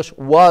Beis Hamikdash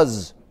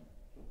was,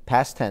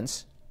 past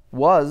tense,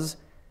 was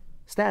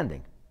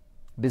standing.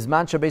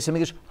 Bizman shebeis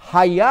hamikdash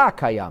haya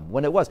kayam,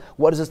 when it was.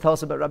 What does this tell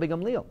us about Rabbi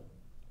Gamliel?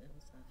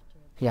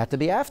 He had to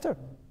be after.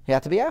 He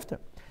had to be after.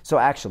 So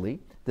actually,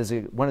 there's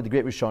one of the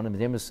great Rishonim, his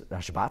name is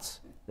Rashbatz,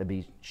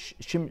 Rabbi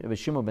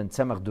Shimon ben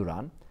Tzemach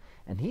Duran,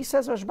 and he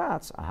says,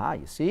 Rashbatz,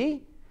 you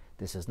see,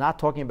 this is not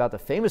talking about the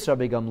famous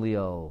Rabbi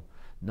Gamliel,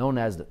 known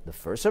as the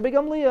first Rabbi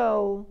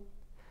Gamliel.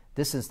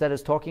 This instead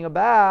is talking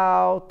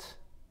about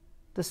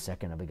the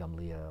second Rabbi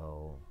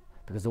Gamliel.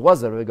 Because there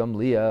was a Rabbi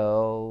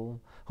Gamliel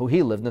who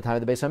he lived in the time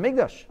of the Beis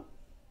HaMikdash.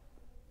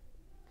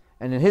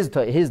 And in his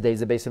days,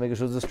 the Beis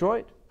HaMikdash was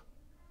destroyed.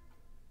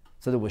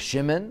 So there was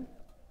Shimon,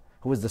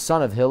 who was the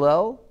son of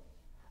Hillel,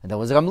 and there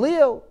was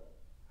Gamliel.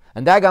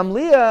 And that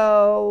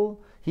Gamliel,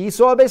 he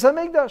saw a Beis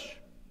HaMikdash.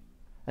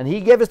 And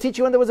he gave his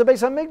teaching when there was a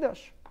Beis HaMikdash.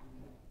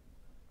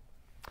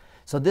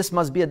 So this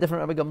must be a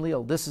different Rabbi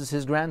Gamliel. This is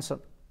his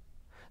grandson.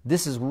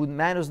 This is who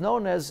man is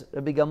known as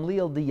Rabbi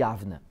Gamliel the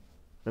Yavne.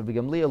 Rabbi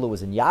Gamliel who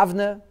was in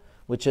Yavne,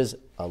 which is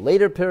a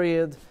later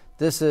period.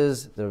 This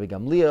is the Rabbi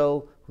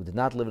Gamliel who did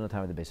not live in the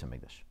time of the Beis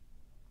HaMikdash.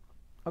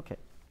 Okay.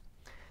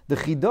 The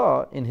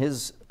Chidah, in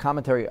his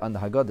commentary on the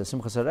Haggadah,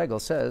 Simchas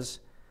HaRegel, says,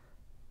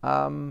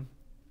 I'm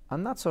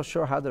not so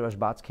sure how the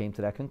Rashbatz came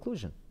to that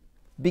conclusion.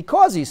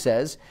 Because, he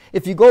says,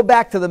 if you go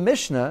back to the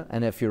Mishnah,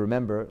 and if you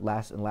remember, in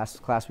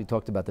last class we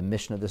talked about the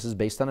Mishnah, this is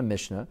based on a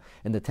Mishnah,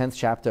 in the 10th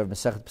chapter of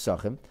Masechet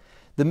Pesachim,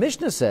 the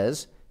Mishnah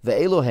says,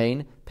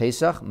 Ve'elohein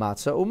Pesach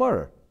Matzah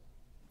Umaror.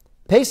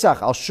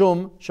 Pesach al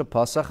Shum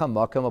Shepasach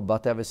HaMakom Al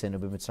Batei Avosenu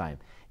B'Mitzrayim.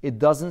 It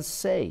doesn't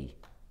say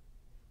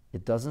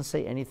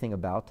anything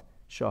about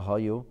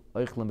Shahayu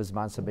Oichlim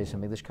Bizman Sebeis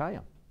HaMikdash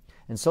Kayam.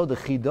 And so the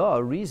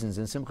Chidah reasons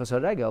in Simchas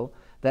HaRegel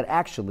that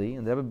actually,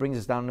 and the Rebbe brings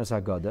us down in his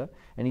Haggadah,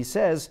 and he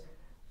says,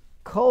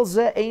 Kol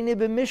ze eini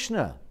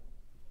b'Mishnah.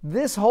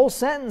 This whole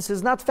sentence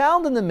is not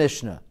found in the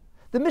Mishnah.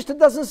 The Mishnah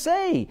doesn't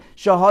say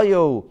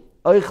Shahayu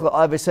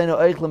Avosenu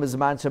Oichlim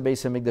Bizman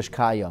Sebeis HaMikdash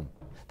Kayam.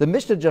 The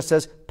Mishnah just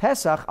says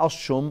Pesach al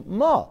Shum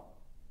Ma.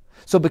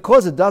 So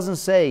because it doesn't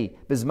say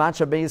Bizman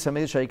Sebeis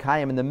HaMikdash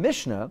Kayam in the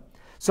Mishnah,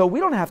 so we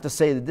don't have to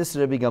say that this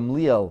Rabbi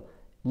Gamliel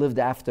lived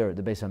after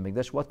the Beis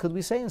HaMikdash. What could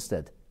we say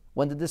instead?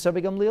 When did this Rabbi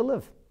Gamliel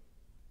live?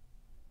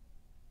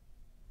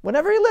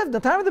 Whenever he lived, the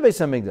time of the Beis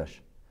HaMikdash.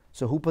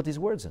 So who put these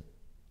words in?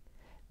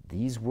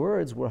 These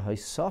words were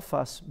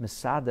Haisafas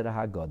Mesader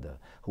Haggadah.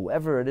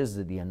 Whoever it is,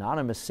 the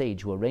anonymous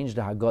sage who arranged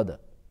the Haggadah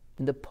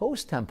in the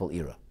post-temple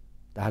era,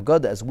 the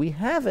Haggadah as we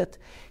have it,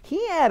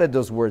 he added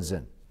those words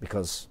in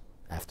because,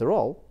 after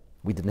all,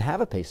 we didn't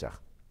have a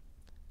Pesach.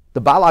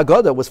 The Baal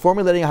Haggadah was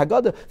formulating a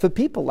Haggadah for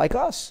people like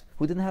us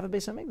who didn't have a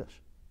Beis HaMikdash.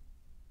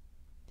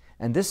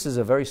 And this is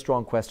a very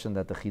strong question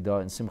that the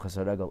Chidah in Simchas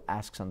HaRegel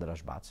asks on the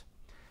Rashbatz.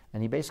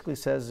 And he basically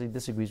says he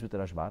disagrees with the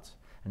Rashbatz.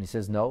 And he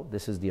says, no,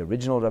 this is the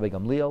original Rabbi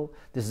Gamliel.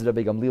 This is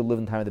Rabbi Gamliel lived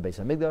in the time of the Beis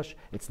HaMikdash.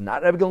 It's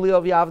not Rabbi Gamliel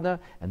of Yavna.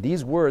 And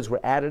these words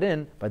were added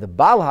in by the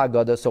Baal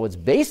Haggadah, so it's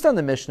based on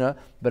the Mishnah,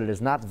 but it is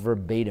not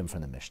verbatim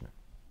from the Mishnah.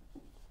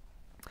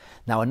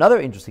 Now, another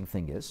interesting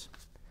thing is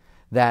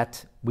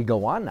that we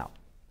go on now.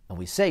 And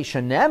we say,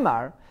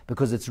 Shenemar,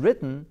 because it's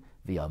written,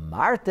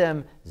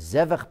 V'amartem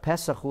zevach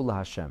Pesach hu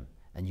LaHashem.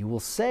 And you will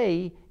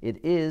say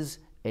it is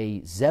a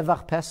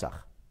Zevach Pesach.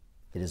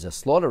 It is a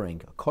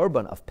slaughtering, a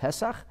korban of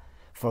Pesach,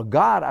 for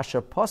God,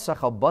 asher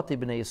posach al bati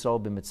b'nei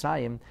Yisrael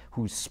b'Mitzrayim,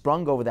 who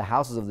sprung over the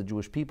houses of the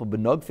Jewish people,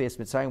 b'nog feis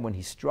Mitzrayim, when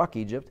he struck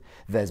Egypt,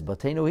 v'ez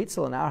batenu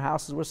hitzel, and our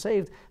houses were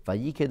saved,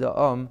 v'yiked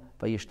ha'am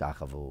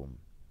v'yishtachavu.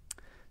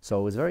 So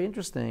it was very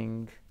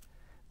interesting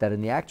that in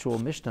the actual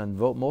Mishnah, in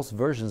most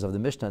versions of the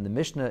Mishnah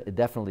it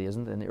definitely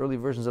isn't, and the early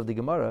versions of the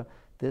Gemara,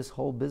 this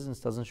whole business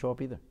doesn't show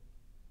up either.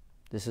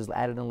 This is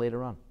added in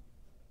later on.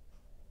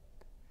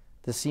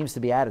 This seems to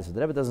be added. So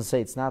the Rebbe doesn't say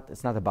it's not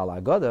a Bal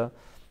Haggadah.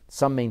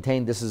 Some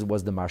maintain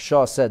was the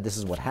Marsha said this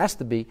is what has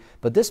to be,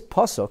 but this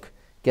pasuk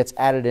gets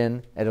added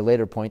in at a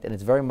later point, and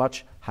it's very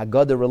much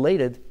Haggadah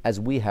related as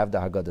we have the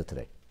Haggadah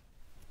today.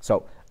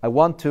 So I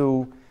want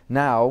to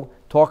now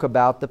talk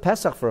about the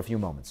Pesach for a few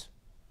moments.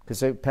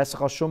 Because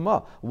Pesach al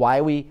Shumma. Why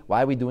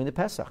are we doing the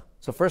Pesach?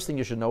 So first thing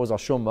you should know is al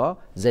Shumma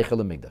Zeicher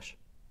LeMikdash.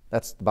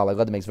 That's the Bal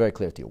Haggadah makes very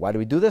clear to you. Why do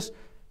we do this?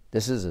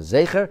 This is a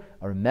Zeicher,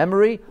 a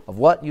memory of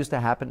what used to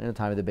happen in the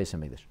time of the Beis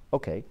HaMikdash.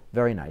 Okay,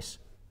 very nice.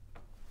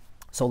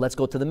 So let's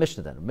go to the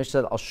Mishnah then.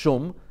 Mishnah said al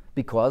Shum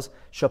because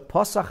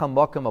Shapasach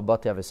HaMakom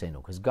Abati Avesenu,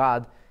 because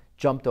God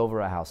jumped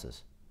over our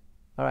houses.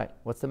 All right,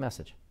 what's the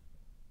message?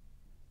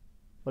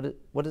 What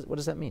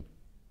does that mean?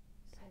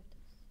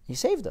 He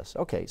saved us.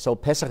 Okay, so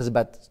Pesach is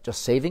about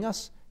just saving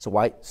us. So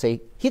why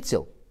say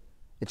Hitzil?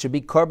 It should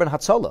be Korban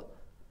Hatzolah,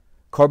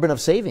 Korban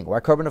of saving. Why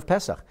Korban of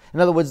Pesach? In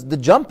other words, the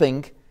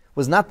jumping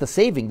was not the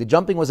saving. The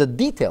jumping was a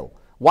detail.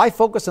 Why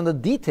focus on the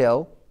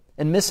detail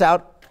and miss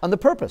out on the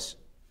purpose?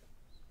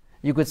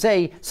 You could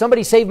say,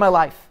 somebody saved my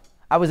life.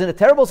 I was in a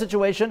terrible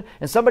situation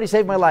and somebody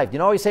saved my life. You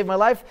know how he saved my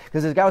life?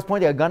 Because this guy was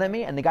pointing a gun at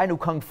me and the guy knew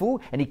Kung Fu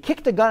and he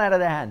kicked the gun out of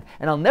their hand.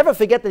 And I'll never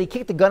forget that he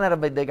kicked the gun out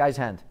of the guy's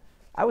hand.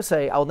 I would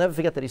say, I'll never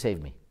forget that he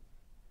saved me.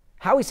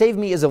 How he saved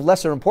me is of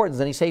lesser importance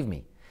than he saved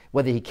me.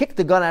 Whether he kicked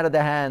the gun out of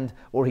the hand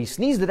or he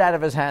sneezed it out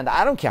of his hand,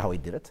 I don't care how he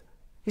did it.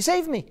 He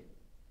saved me.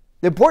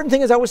 The important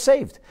thing is I was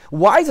saved.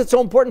 Why is it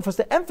so important for us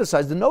to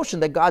emphasize the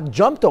notion that God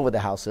jumped over the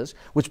houses,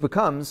 which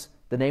becomes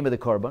the name of the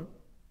Korban,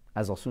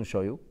 as I'll soon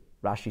show you.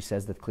 Rashi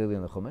says that clearly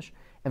in the Chumash.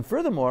 And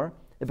furthermore,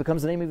 it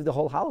becomes the name of the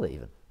whole holiday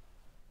even.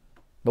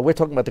 But we're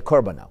talking about the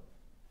Korban now.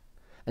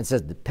 And it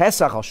says, the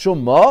Pesach al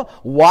Shum Ma.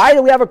 Why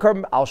do we have a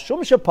Korban? Al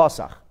Shum She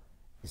Pasach.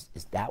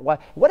 Is that why?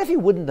 What if he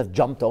wouldn't have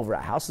jumped over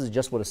our houses? He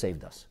just would have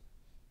saved us.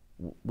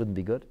 Wouldn't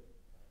be good?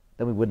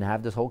 Then we wouldn't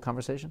have this whole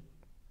conversation.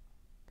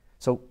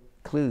 So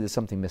clearly there's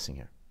something missing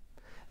here.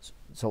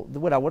 So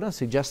what I want to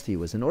suggest to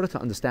you is, in order to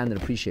understand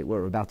and appreciate what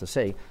we're about to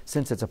say,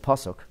 since it's a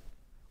pasuk,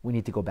 we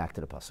need to go back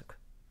to the pasuk.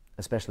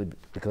 Especially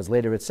because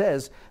later it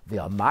says,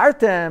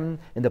 V'amartem,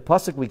 in the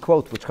pasuk we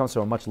quote, which comes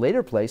from a much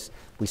later place,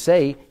 we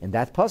say, in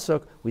that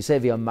pasuk, we say,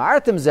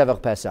 V'amartem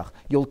zevach Pesach.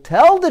 You'll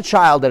tell the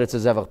child that it's a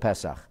zevach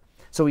Pesach.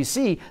 So we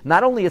see,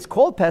 not only it's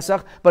called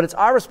Pesach, but it's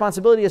our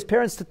responsibility as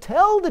parents to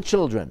tell the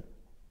children,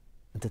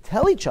 and to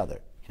tell each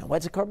other, you know, why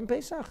it's a Korban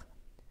Pesach?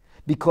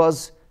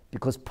 Because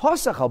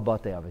Pasach al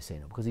Batei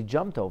Avesenu, because he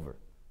jumped over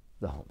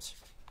the homes.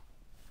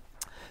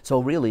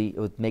 So really, it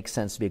would make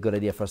sense to be a good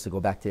idea for us to go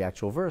back to the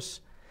actual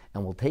verse,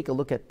 and we'll take a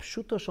look at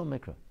Pshuto Shel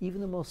Mikra,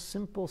 even the most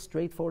simple,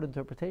 straightforward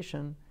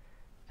interpretation.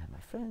 And my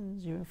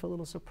friends, you're in for a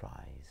little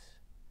surprise.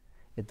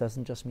 It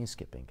doesn't just mean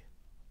skipping.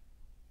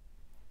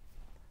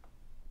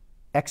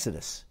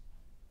 Exodus,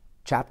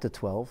 chapter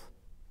 12,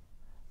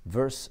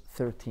 verse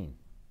 13.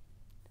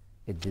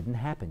 It didn't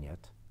happen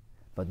yet,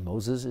 but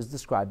Moses is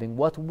describing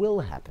what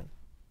will happen.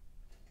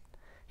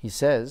 He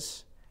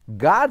says,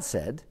 God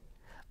said,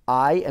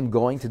 I am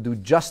going to do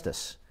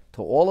justice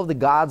to all of the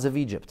gods of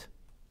Egypt.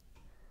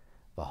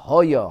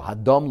 V'hoya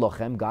hadom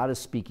lochem, God is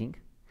speaking.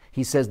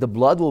 He says, the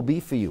blood will be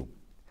for you.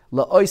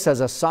 La'ois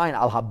as a sign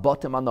al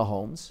habotim, on the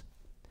homes.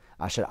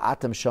 Asher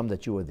atem sham,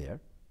 that you were there.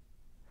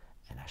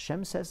 And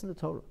Hashem says in the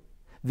Torah,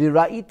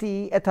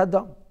 V'ra'iti et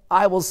hadam,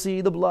 I will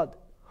see the blood.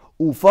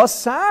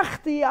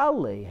 Ufasachti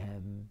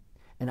aleihem,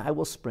 and I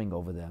will spring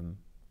over them.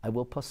 I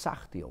will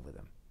pasachti over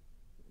them.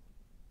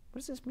 What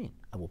does this mean?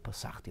 I will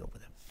pasachti over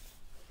them.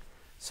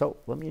 So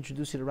let me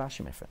introduce you to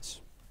Rashi, my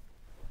friends.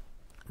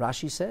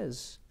 Rashi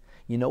says,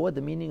 you know what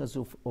the meaning of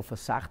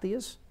ufasachti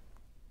is?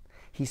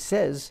 He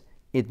says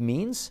it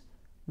means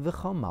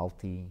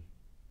v'chamalti.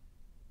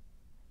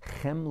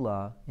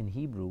 Chemla in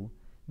Hebrew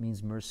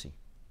means mercy,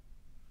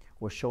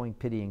 or showing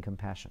pity and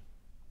compassion.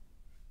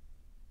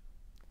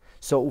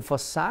 So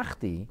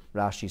ufasachti,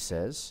 Rashi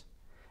says,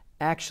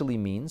 actually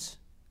means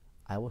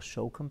I will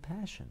show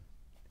compassion.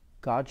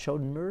 God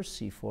showed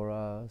mercy for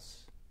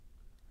us.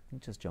 He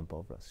didn't just jump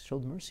over us. He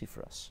showed mercy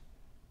for us.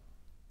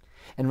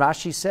 And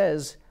Rashi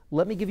says,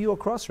 let me give you a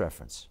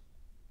cross-reference.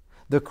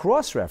 The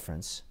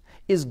cross-reference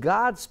is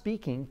God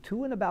speaking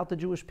to and about the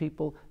Jewish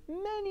people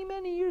many,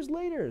 many years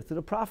later through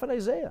the prophet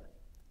Isaiah.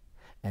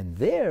 And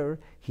there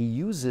he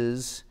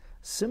uses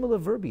similar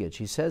verbiage.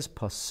 He says,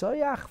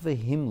 Pasoyach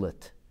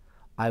v'himlet.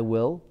 I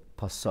will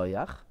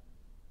pasoyach,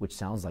 which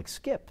sounds like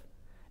skip,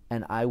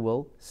 and I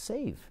will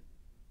save.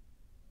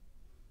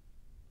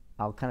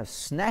 I'll kind of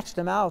snatch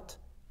them out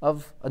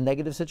of a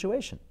negative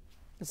situation.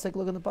 Let's take a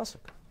look at the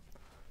pasuk.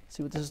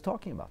 See what this is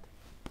talking about.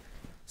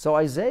 So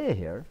Isaiah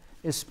here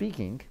is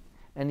speaking,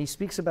 and he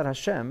speaks about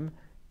Hashem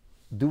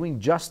doing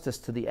justice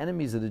to the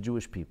enemies of the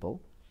Jewish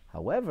people.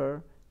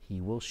 However,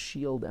 he will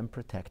shield and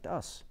protect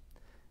us.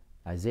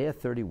 Isaiah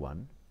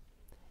 31,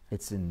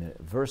 it's in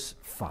verse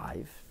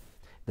 5.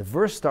 The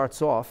verse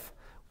starts off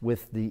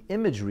with the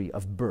imagery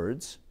of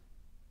birds,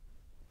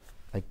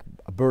 like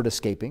a bird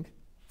escaping,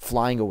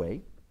 flying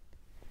away.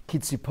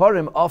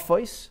 Kitziparim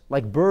afos,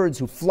 like birds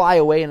who fly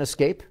away and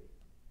escape.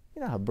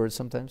 You know how birds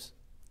sometimes,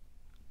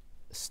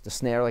 the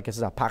snare, like it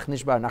says,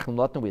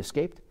 we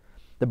escaped.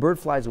 The bird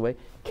flies away.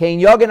 Kein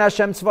Yogan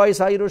Hashem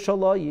Tzvayis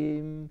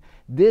HaYerushalayim.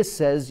 This,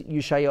 says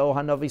Yeshayahu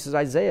Hanavi, says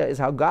Isaiah, is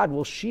how God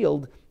will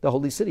shield the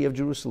holy city of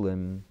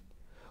Jerusalem.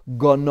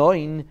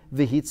 Gonoin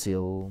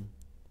v'hitzil.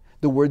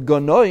 The word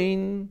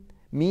gonoin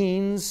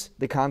means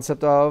the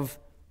concept of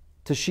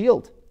to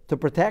shield, to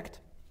protect.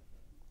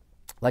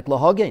 Like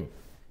lahagen.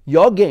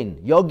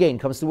 Yogain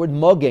comes to the word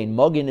mogain.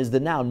 Mogain is the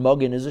noun.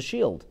 Mogain is a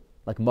shield.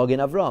 Like Mogain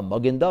Avram,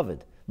 Mogain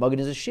David. Mogain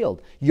is a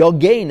shield.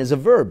 Yogain is a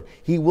verb.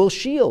 He will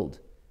shield.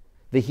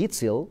 The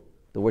hitzil,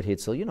 the word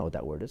hitzil, you know what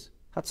that word is.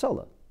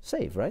 Hatzalah,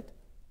 save, right?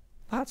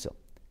 Hatzil.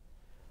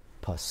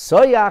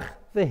 Pasoyach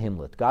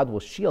v'himlet. God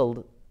will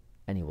shield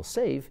and he will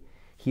save.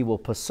 He will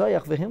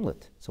pasoyach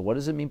v'himlet. So what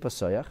does it mean,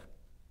 pasoyach?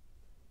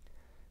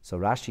 So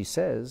Rashi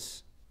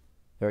says,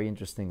 very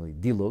interestingly,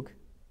 dilug. He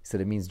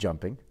said it means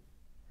jumping.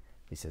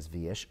 He says,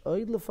 v'yesh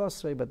oid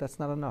lefasrei, but that's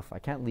not enough. I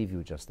can't leave you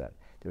with just that.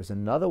 There's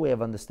another way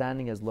of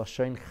understanding as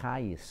lashon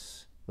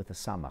chayis, with a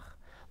samach.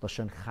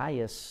 Lashon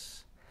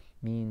chayis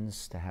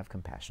means to have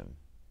compassion,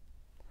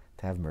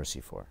 to have mercy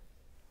for.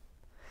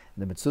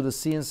 And the Metzudas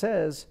Tzion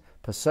says,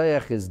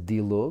 Pasayach is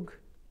dilug,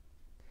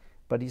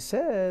 but he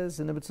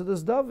says in the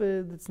Metzudas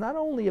David, it's not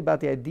only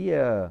about the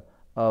idea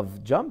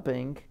of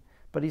jumping,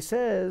 but he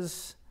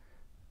says,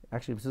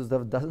 actually Metzudas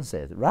David doesn't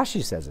say it,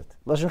 Rashi says it,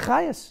 Lashon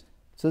chayis.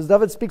 So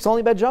David speaks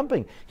only about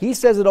jumping. He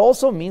says it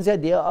also means the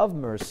idea of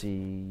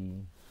mercy.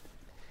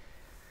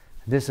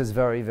 This is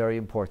very, very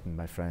important,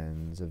 my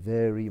friends. A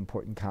very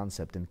important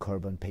concept in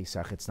Korban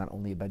Pesach. It's not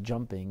only about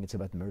jumping, it's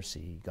about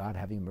mercy, God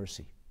having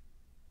mercy.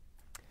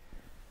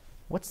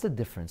 What's the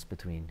difference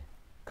between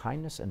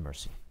kindness and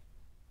mercy?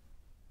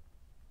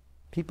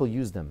 People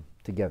use them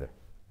together.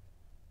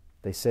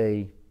 They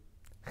say,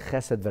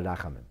 chesed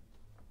v'rachamim.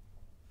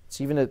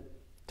 It's even a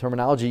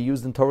terminology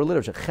used in Torah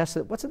literature.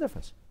 Chesed, what's the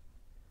difference?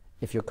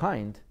 If you're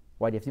kind,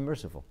 why do you have to be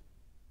merciful?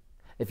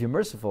 If you're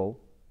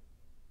merciful,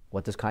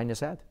 what does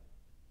kindness add?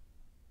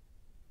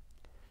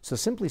 So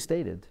simply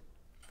stated,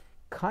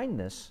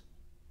 kindness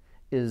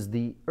is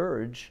the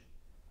urge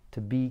to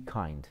be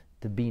kind,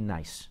 to be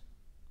nice.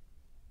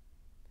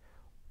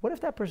 What if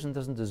that person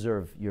doesn't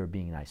deserve your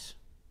being nice?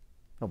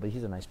 No, but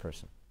he's a nice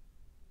person.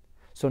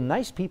 So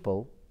nice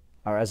people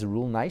are, as a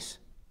rule, nice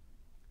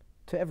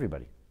to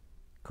everybody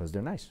because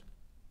they're nice.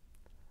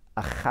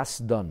 A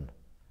chasdan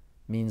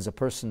means a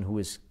person who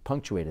is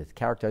punctuated,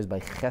 characterized by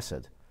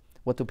chesed.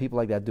 What do people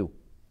like that do?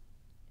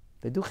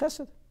 They do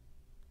chesed.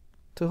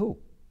 To who?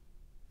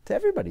 To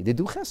everybody. They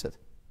do chesed.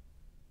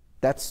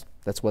 That's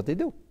what they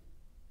do.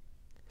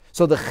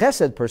 So the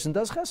chesed person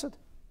does chesed.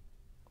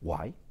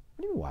 Why?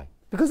 What do you mean why?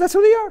 Because that's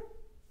who they are.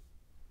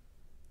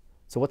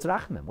 So what's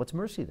rachmim? What's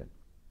mercy then?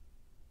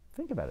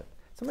 Think about it.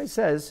 Somebody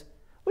says,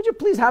 would you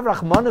please have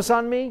rachmanus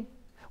on me?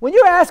 When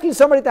you're asking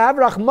somebody to have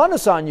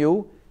rachmanus on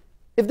you,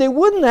 if they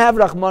wouldn't have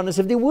rachmanus,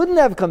 if they wouldn't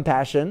have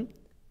compassion,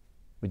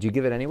 would you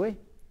give it anyway?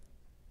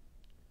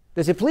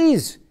 They say,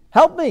 please,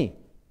 help me.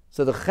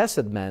 So the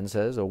chesed man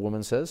says, or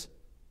woman says,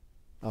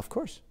 of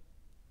course.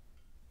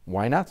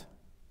 Why not?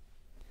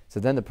 So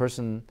then the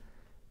person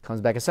comes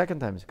back a second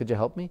time. Could you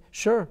help me?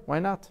 Sure, why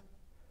not?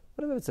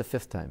 What if it's the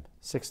fifth time,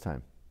 sixth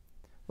time?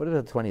 What if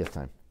it's the 20th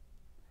time?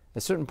 At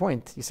a certain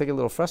point, you start get a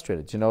little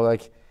frustrated. You know,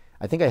 like,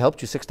 I think I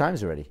helped you 6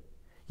 times already.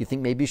 You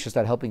think maybe you should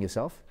start helping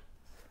yourself?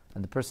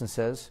 And the person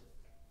says,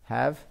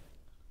 have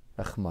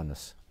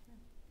rachmanus.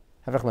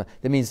 Have rachmanus.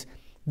 That means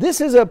this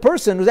is a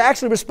person who's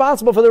actually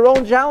responsible for their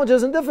own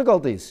challenges and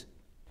difficulties.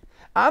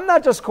 I'm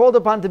not just called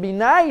upon to be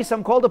nice,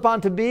 I'm called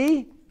upon to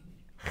be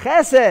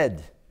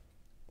chesed.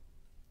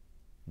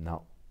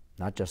 No,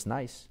 not just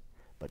nice,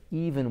 but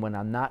even when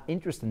I'm not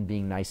interested in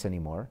being nice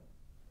anymore,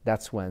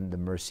 that's when the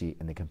mercy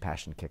and the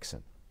compassion kicks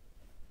in.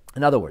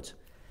 In other words,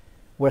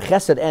 where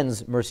chesed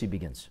ends, mercy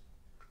begins.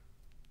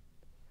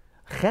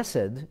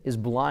 Chesed is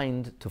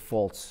blind to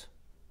faults.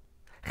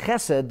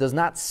 Chesed does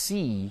not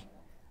see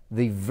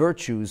the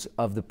virtues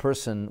of the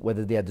person,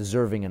 whether they are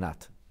deserving or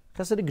not.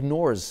 Chesed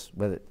ignores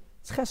whether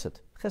it's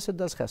chesed. Chesed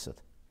does chesed.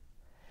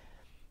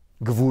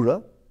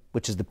 Gevura,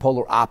 which is the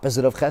polar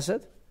opposite of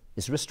chesed,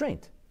 is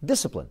restraint,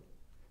 discipline.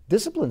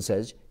 Discipline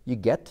says you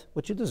get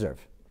what you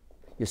deserve.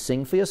 You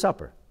sing for your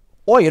supper,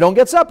 or you don't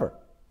get supper.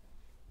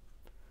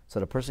 So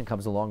the person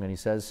comes along and he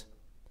says,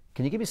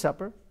 can you give me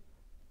supper?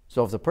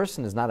 So if the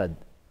person is not a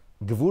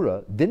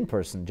gevura, din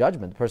person,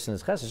 judgment, the person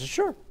is chesed, says,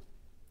 sure.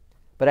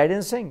 But I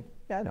didn't sing.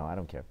 Yeah, no, I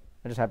don't care.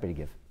 I'm just happy to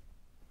give.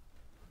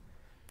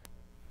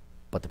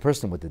 But the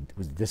person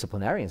who's the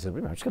disciplinarian says,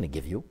 I'm just going to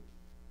give you.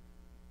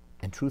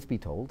 And truth be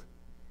told,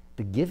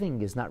 the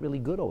giving is not really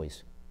good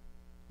always.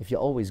 If you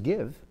always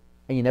give,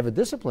 and you never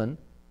discipline,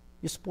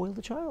 you spoil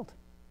the child.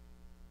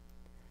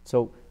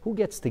 So who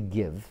gets to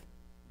give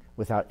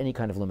without any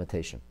kind of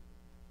limitation?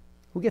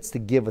 Who gets to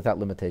give without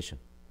limitation?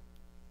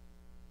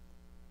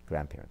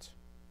 Grandparents.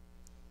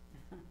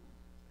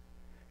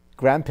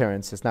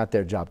 Grandparents, it's not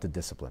their job to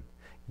discipline.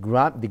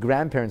 The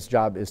grandparents'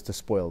 job is to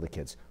spoil the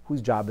kids. Whose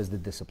job is to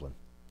discipline?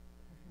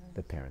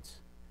 The parents.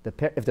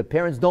 If the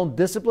parents don't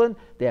discipline,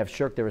 they have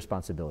shirked their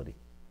responsibility.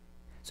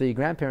 So your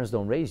grandparents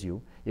don't raise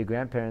you. Your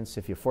grandparents,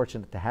 if you're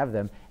fortunate to have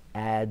them,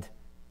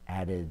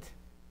 added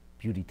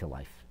beauty to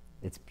life.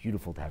 It's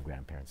beautiful to have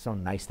grandparents. So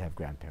nice to have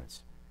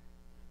grandparents.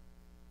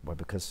 Why?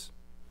 Because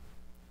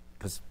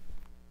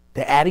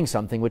they're adding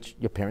something which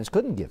your parents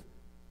couldn't give.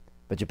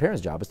 But your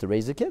parents' job is to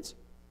raise the kids.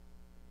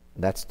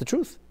 And that's the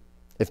truth.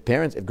 If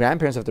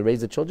grandparents have to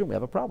raise the children, we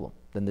have a problem.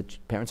 Then the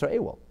parents are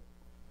AWOL.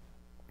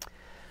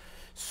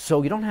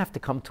 So you don't have to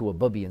come to a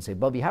bubby and say,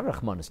 Bubby, have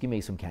Rachmanis, give me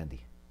some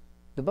candy.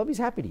 The bubby's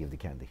happy to give the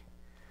candy.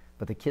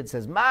 But the kid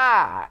says,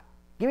 Ma,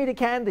 give me the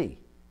candy.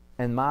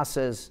 And Ma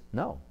says,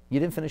 no, you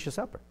didn't finish your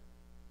supper.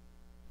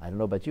 I don't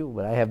know about you,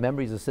 but I have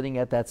memories of sitting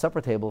at that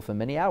supper table for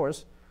many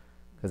hours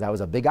because that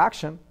was a big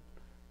auction.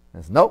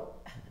 And it's,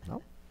 nope,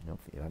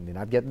 you're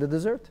not getting the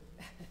dessert.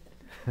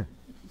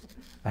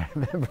 I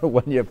remember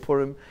one year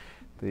Purim,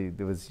 we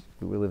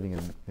were living in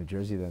New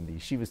Jersey then, the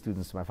yeshiva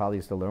students my father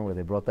used to learn where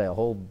they brought a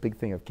whole big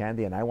thing of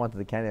candy and I wanted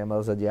the candy. My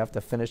mother said, you have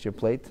to finish your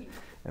plate.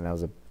 And that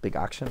was a big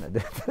auction. I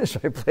didn't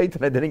finish my plate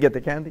and I didn't get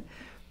the candy.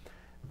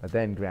 But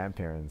then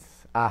grandparents,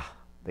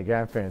 the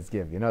grandparents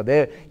give. You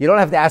don't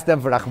have to ask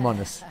them for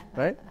rachmanis,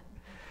 right?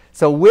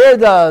 So where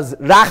does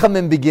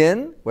rachamim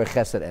begin? Where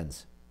chesed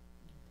ends.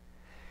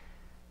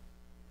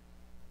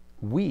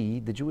 We,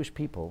 the Jewish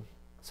people,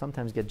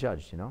 sometimes get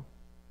judged,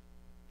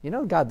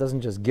 God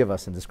doesn't just give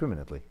us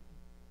indiscriminately.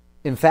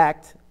 In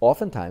fact,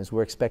 oftentimes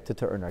we're expected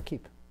to earn our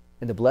keep.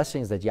 In the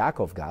blessings that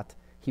Yaakov got,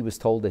 he was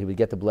told that he would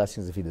get the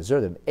blessings if he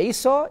deserved them.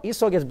 Esau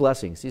gets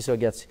blessings. He's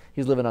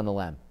living on the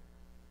lamb.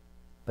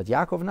 But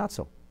Yaakov not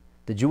so.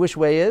 The Jewish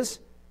way is,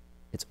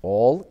 it's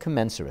all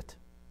commensurate.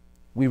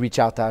 We reach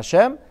out to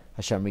Hashem,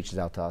 Hashem reaches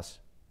out to us.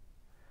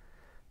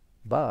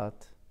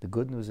 But the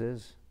good news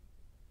is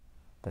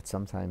that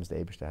sometimes the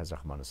Eibishter has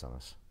Rachmanis on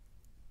us.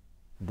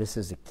 This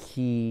is a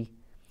key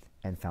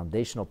and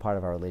foundational part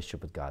of our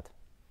relationship with God.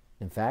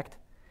 In fact,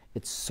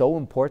 it's so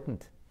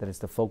important that it's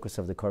the focus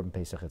of the Korban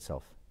Pesach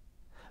itself.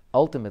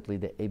 Ultimately,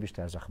 the Eibishter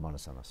has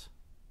Rachmanis on us.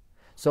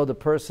 So the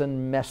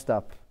person messed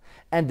up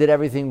and did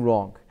everything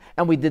wrong,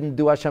 and we didn't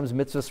do Hashem's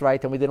mitzvahs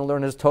right, and we didn't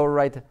learn His Torah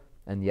right,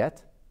 and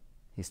yet,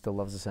 He still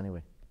loves us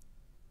anyway.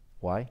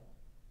 Why?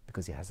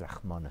 Because He has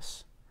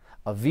Rachmanis.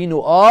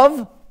 Avinu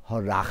of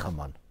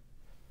Harachaman.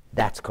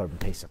 That's Korban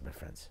Pesach, my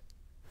friends.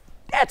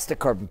 That's the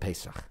Korban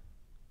Pesach.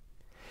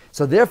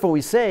 So therefore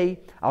we say,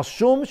 Al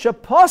Shum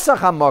Shepasach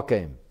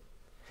HaMokem.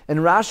 And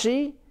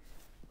Rashi,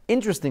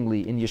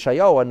 interestingly, in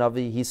Yeshayahu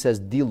Navi, he says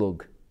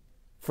dilug,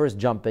 first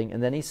jumping,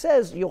 and then he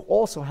says you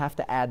also have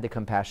to add the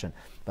compassion.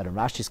 But in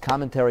Rashi's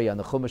commentary on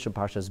the Chumash and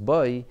Parshas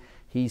Boi,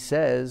 he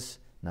says,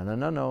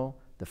 no.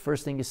 The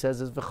first thing he says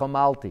is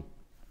v'chomalti.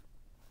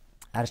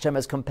 Hashem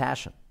has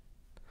compassion.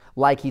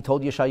 Like he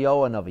told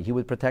Yeshayahu Navi, he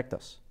would protect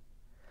us.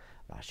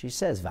 Rashi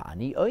says,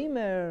 v'ani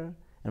oimer.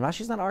 And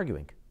Rashi's not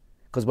arguing.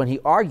 Because when he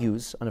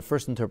argues on a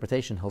first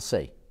interpretation, he'll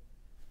say,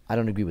 I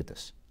don't agree with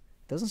this.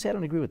 He doesn't say, I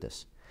don't agree with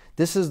this.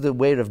 This is the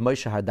way of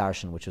Moshe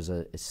Hadarshan, which is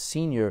a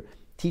senior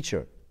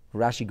teacher who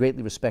Rashi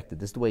greatly respected.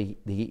 This is the way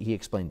he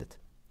explained it.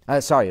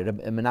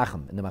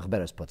 Menachem in the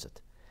Machberes puts it.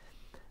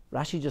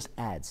 Rashi just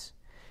adds.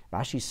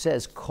 Rashi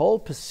says, Kol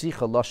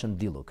Pesicha Lashon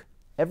Diluk.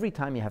 Every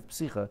time you have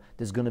Pesicha,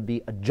 there's going to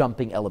be a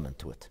jumping element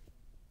to it.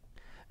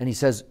 And he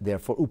says,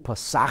 therefore,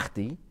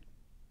 Upasachti,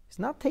 he's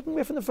not taking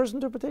away from the first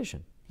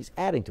interpretation. He's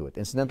adding to it.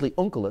 Incidentally,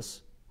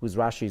 Onkelos, who's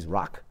Rashi's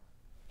rock,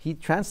 he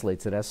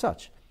translates it as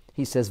such.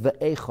 He says,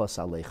 Ve'echos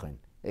aleichin.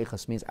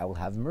 Echos means I will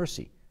have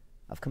mercy,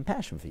 of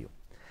compassion for you.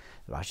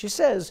 Rashi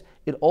says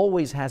it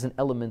always has an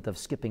element of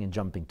skipping and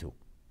jumping too.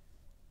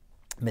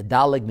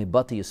 Medaleg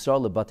mibati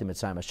Yisrael lebati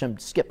Mitzrayim. Hashem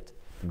skipped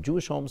from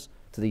Jewish homes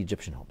to the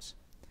Egyptian homes.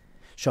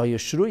 Shal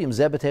yeshruyim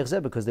zeh b'teich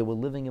zeh, because they were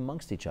living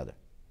amongst each other.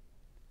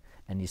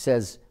 And he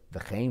says,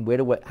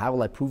 V'chein, how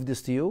will I prove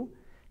this to you?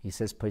 He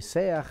says,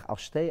 Poseach al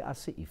shtei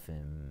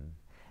aseifim.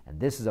 And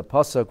this is a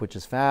pasuk which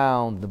is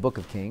found in the book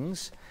of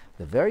Kings.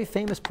 The very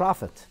famous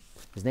prophet,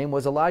 his name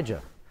was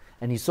Elijah.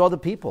 And he saw the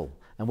people.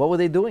 And what were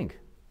they doing?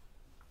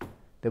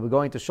 They were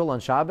going to Shul on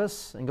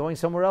Shabbos and going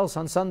somewhere else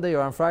on Sunday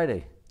or on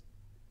Friday.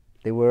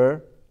 They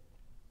were,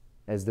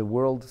 as the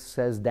world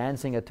says,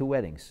 dancing at two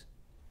weddings.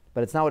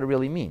 But it's not what it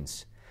really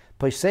means.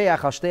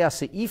 Poseach al shtei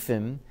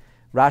aseifim,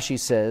 Rashi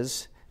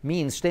says,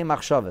 means shtei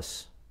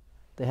machshavas.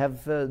 They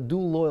have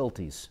dual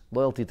loyalties.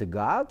 Loyalty to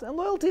God and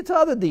loyalty to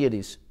other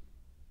deities.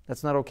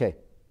 That's not okay.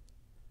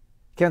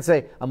 You can't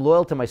say, I'm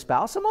loyal to my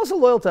spouse, I'm also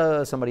loyal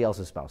to somebody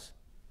else's spouse.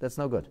 That's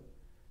no good.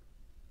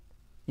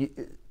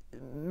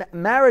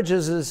 Marriage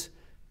is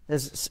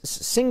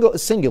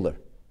singular.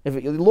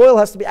 Loyal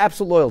has to be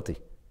absolute loyalty.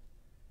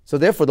 So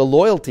therefore, the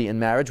loyalty in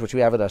marriage, which we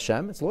have with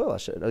Hashem, it's loyal.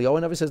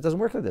 Yohan never says it doesn't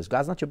work like this.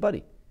 God's not your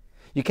buddy.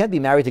 You can't be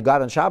married to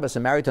God on Shabbos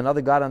and married to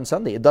another God on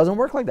Sunday. It doesn't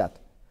work like that.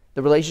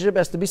 The relationship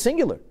has to be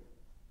singular.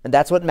 And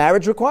that's what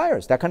marriage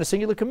requires, that kind of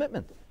singular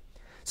commitment.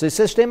 So he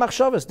says, Shtei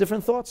machshavos,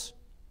 different thoughts.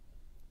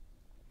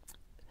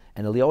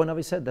 And Eliyahu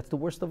Navi said, that's the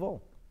worst of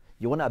all.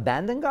 You want to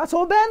abandon God?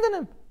 So abandon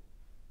him.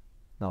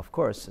 Now, of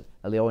course,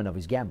 Eliyahu Navi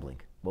is gambling.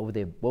 What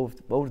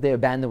would they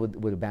abandon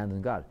would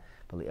abandon God?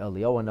 But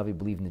Eliyahu Navi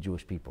believed in the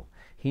Jewish people.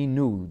 He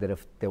knew that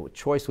if their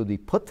choice would be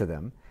put to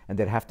them, and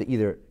they'd have to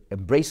either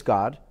embrace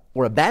God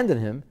or abandon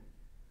him,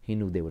 he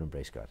knew they would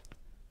embrace God.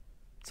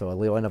 So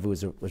Eliyahu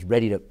Navi was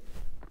ready to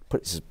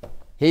put,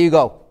 here you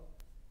go.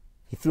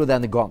 He threw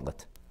down the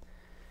gauntlet.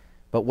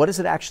 But what does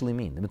it actually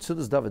mean? The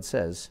Metzudas David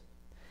says,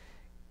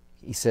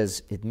 he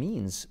says, it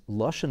means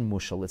Lashon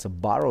Mushal, it's a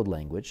borrowed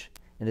language,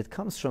 and it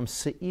comes from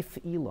Seif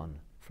Elon,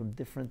 from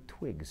different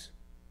twigs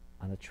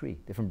on a tree,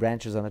 different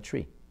branches on a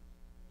tree.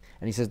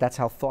 And he says that's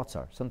how thoughts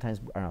are. Sometimes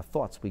in our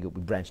thoughts, we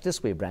branch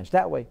this way, branch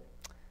that way.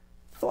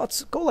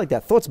 Thoughts go like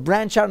that. Thoughts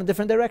branch out in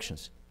different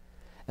directions.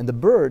 And the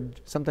bird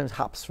sometimes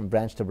hops from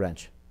branch to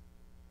branch.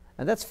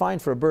 And that's fine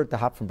for a bird to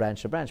hop from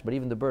branch to branch, but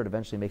even the bird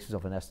eventually makes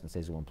itself a nest and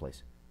stays in one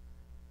place.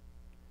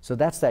 So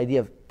that's the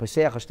idea of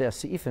Pesach Hashtei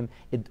Seifim.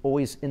 It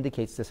always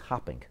indicates this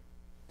hopping,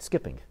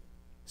 skipping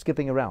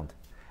around.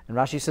 And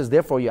Rashi says,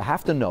 therefore, you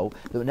have to know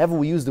that whenever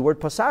we use the word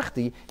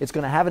pasachti, it's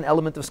going to have an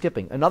element of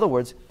skipping. In other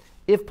words,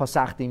 if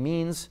pasachti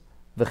means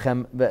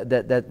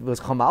that was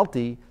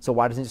chamalti, so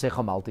why doesn't he say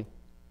chamalti?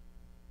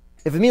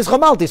 If it means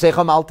chamalti, say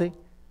chamalti.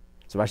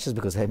 So Rashi says,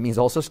 because it means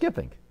also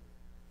skipping.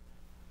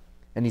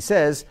 And he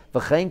says,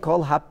 v'chein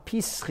kol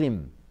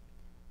hapischim.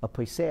 A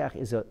pesach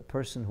is a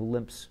person who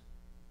limps.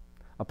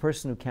 A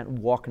person who can't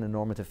walk in a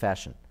normative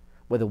fashion.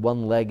 Whether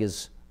one leg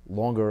is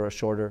longer or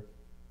shorter.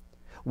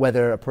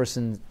 Whether a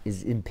person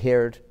is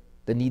impaired,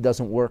 the knee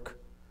doesn't work.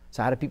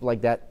 So how do people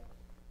like that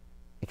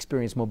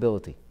experience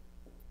mobility?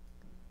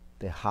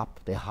 They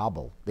hop, they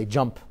hobble, they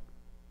jump.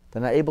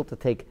 They're not able to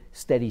take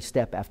steady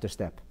step after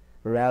step.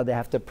 Rather, they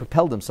have to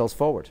propel themselves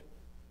forward.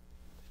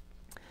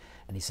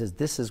 And he says,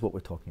 this is what we're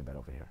talking about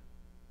over here.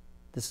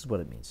 This is what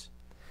it means.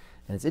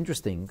 And it's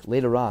interesting,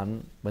 later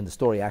on, when the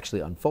story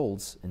actually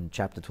unfolds, in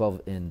chapter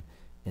 12, in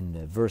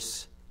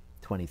verse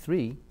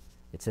 23,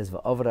 it says,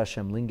 "Va'avra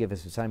Hashem linge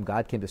v'sisayim."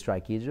 God came to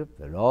strike Egypt.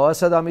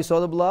 V'lo Adam, he saw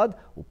the blood.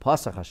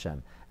 U'pasach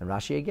Hashem. And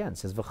Rashi again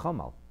says,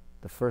 "V'chamal."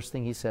 The first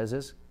thing he says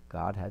is,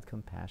 God had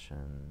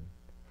compassion,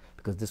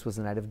 because this was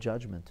a night of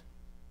judgment.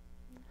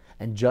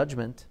 And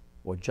judgment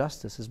or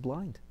justice is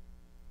blind.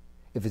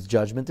 If it's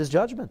judgment, it's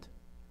judgment.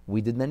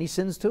 We did many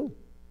sins too.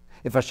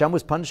 If Hashem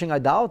was punishing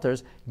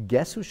idolaters,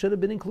 guess who should have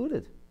been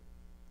included?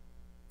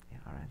 Yeah,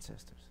 our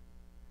ancestors.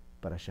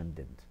 But Hashem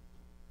didn't.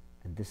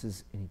 And this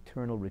is an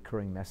eternal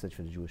recurring message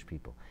for the Jewish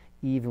people.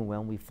 Even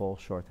when we fall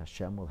short,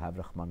 Hashem will have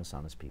Rahmanas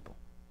on His people.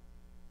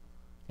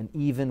 And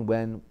even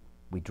when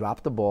we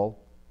drop the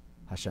ball,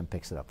 Hashem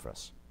picks it up for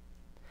us.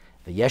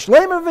 V'yesh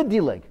leimer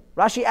v'dilig.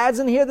 Rashi adds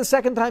in here the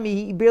second time,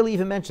 he barely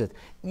even mentioned it.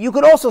 You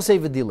could also say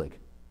v'dilig.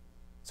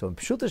 So in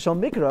Pshuta Shal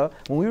Mikra,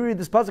 when we read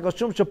this pasuk of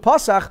Shum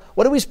Pasach,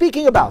 what are we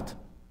speaking about?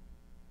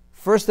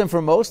 First and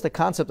foremost, the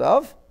concept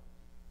of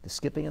the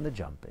skipping and the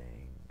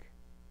jumping.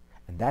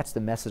 And that's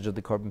the message of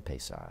the Korban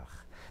Pesach.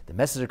 The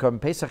message of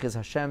Korban Pesach is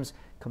Hashem's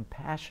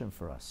compassion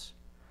for us.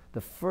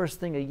 The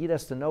first thing a Yid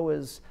has to know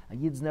is a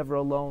Yid's never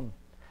alone.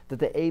 That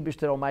the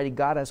Eibishter Almighty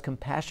God has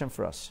compassion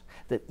for us.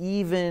 That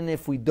even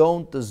if we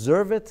don't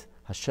deserve it,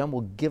 Hashem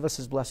will give us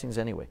His blessings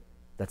anyway.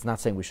 That's not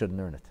saying we shouldn't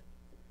earn it.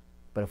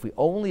 But if we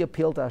only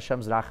appeal to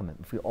Hashem's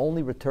rachamim, if we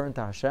only return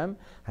to Hashem,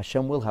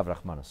 Hashem will have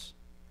rachmanos.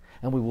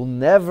 And we will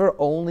never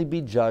only be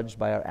judged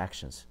by our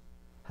actions.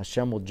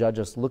 Hashem will judge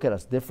us, look at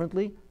us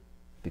differently,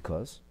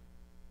 because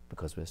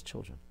we're His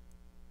children.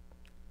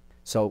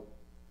 So,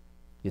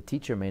 your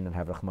teacher may not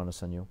have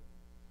rachmanos on you.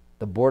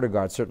 The border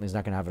guard certainly is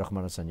not going to have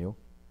rachmanos on you,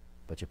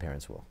 but your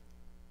parents will.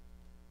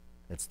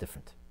 It's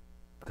different,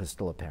 because it's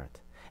still a parent.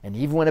 And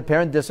even when a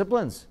parent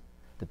disciplines,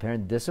 the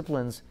parent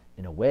disciplines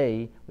in a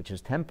way which is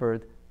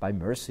tempered by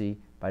mercy,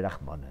 by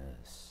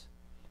rachmanas.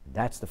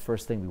 That's the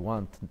first thing we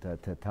want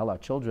to tell our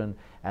children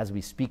as we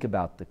speak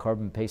about the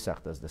Korban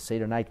Pesach, the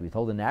Seder night. We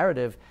told the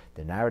narrative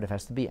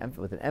has to be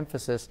with an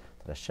emphasis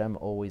that Hashem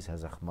always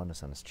has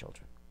rachmanas on His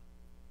children.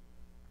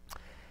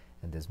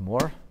 And there's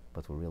more,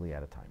 but we're really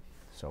out of time.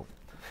 So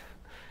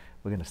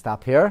we're going to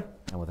stop here,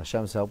 and with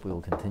Hashem's help, we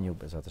will continue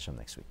B'ezrat Hashem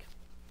next week.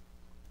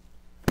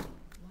 Why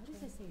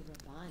does it say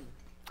Rabban?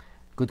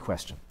 Good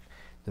question.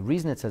 The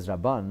reason it says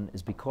Rabban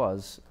is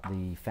because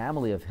the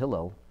family of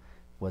Hillel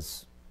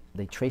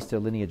they traced their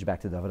lineage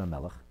back to David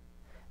HaMelech.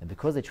 And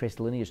because they traced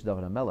the lineage to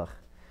David HaMelech,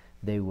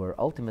 they were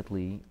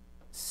ultimately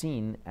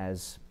seen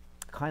as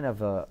kind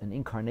of an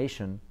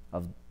incarnation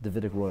of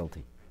Davidic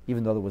royalty,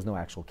 even though there was no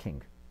actual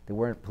king. They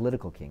weren't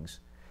political kings,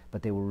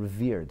 but they were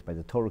revered by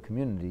the Torah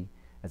community,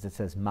 as it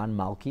says, Man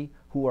Malki,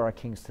 who are our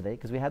kings today?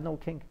 Because we had no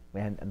king.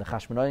 And the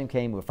Chashmonaim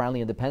came, we were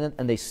finally independent,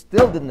 and they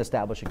still didn't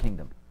establish a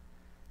kingdom.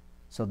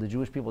 So the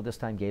Jewish people this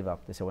time gave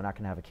up. They said, we're not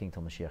going to have a king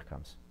till Mashiach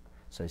comes.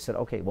 So he said,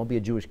 okay, it won't be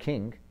a Jewish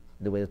king,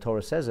 the way the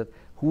Torah says it.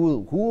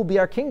 Who will be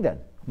our king then?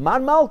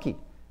 Man Malki.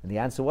 And the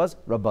answer was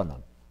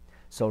Rabbanan.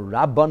 So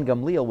Rabban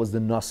Gamliel was the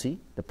Nasi,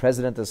 the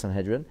president of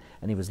Sanhedrin,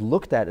 and he was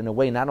looked at in a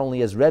way not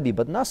only as Rebbe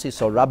but Nasi.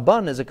 So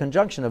Rabban is a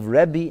conjunction of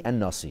Rebbe and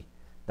Nasi.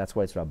 That's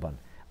why it's Rabban.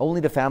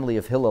 Only the family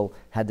of Hillel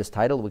had this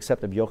title,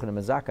 except Rabbi Yochanan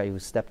ben Zakkai, who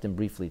stepped in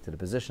briefly to the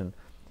position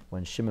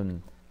when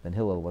Shimon ben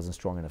Hillel wasn't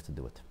strong enough to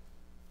do it.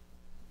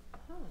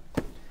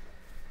 Huh.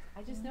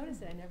 I just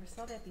noticed it. I never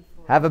saw that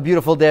before. Have a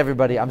beautiful day,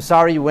 everybody. I'm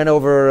sorry you went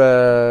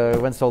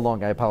so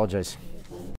long. I apologize.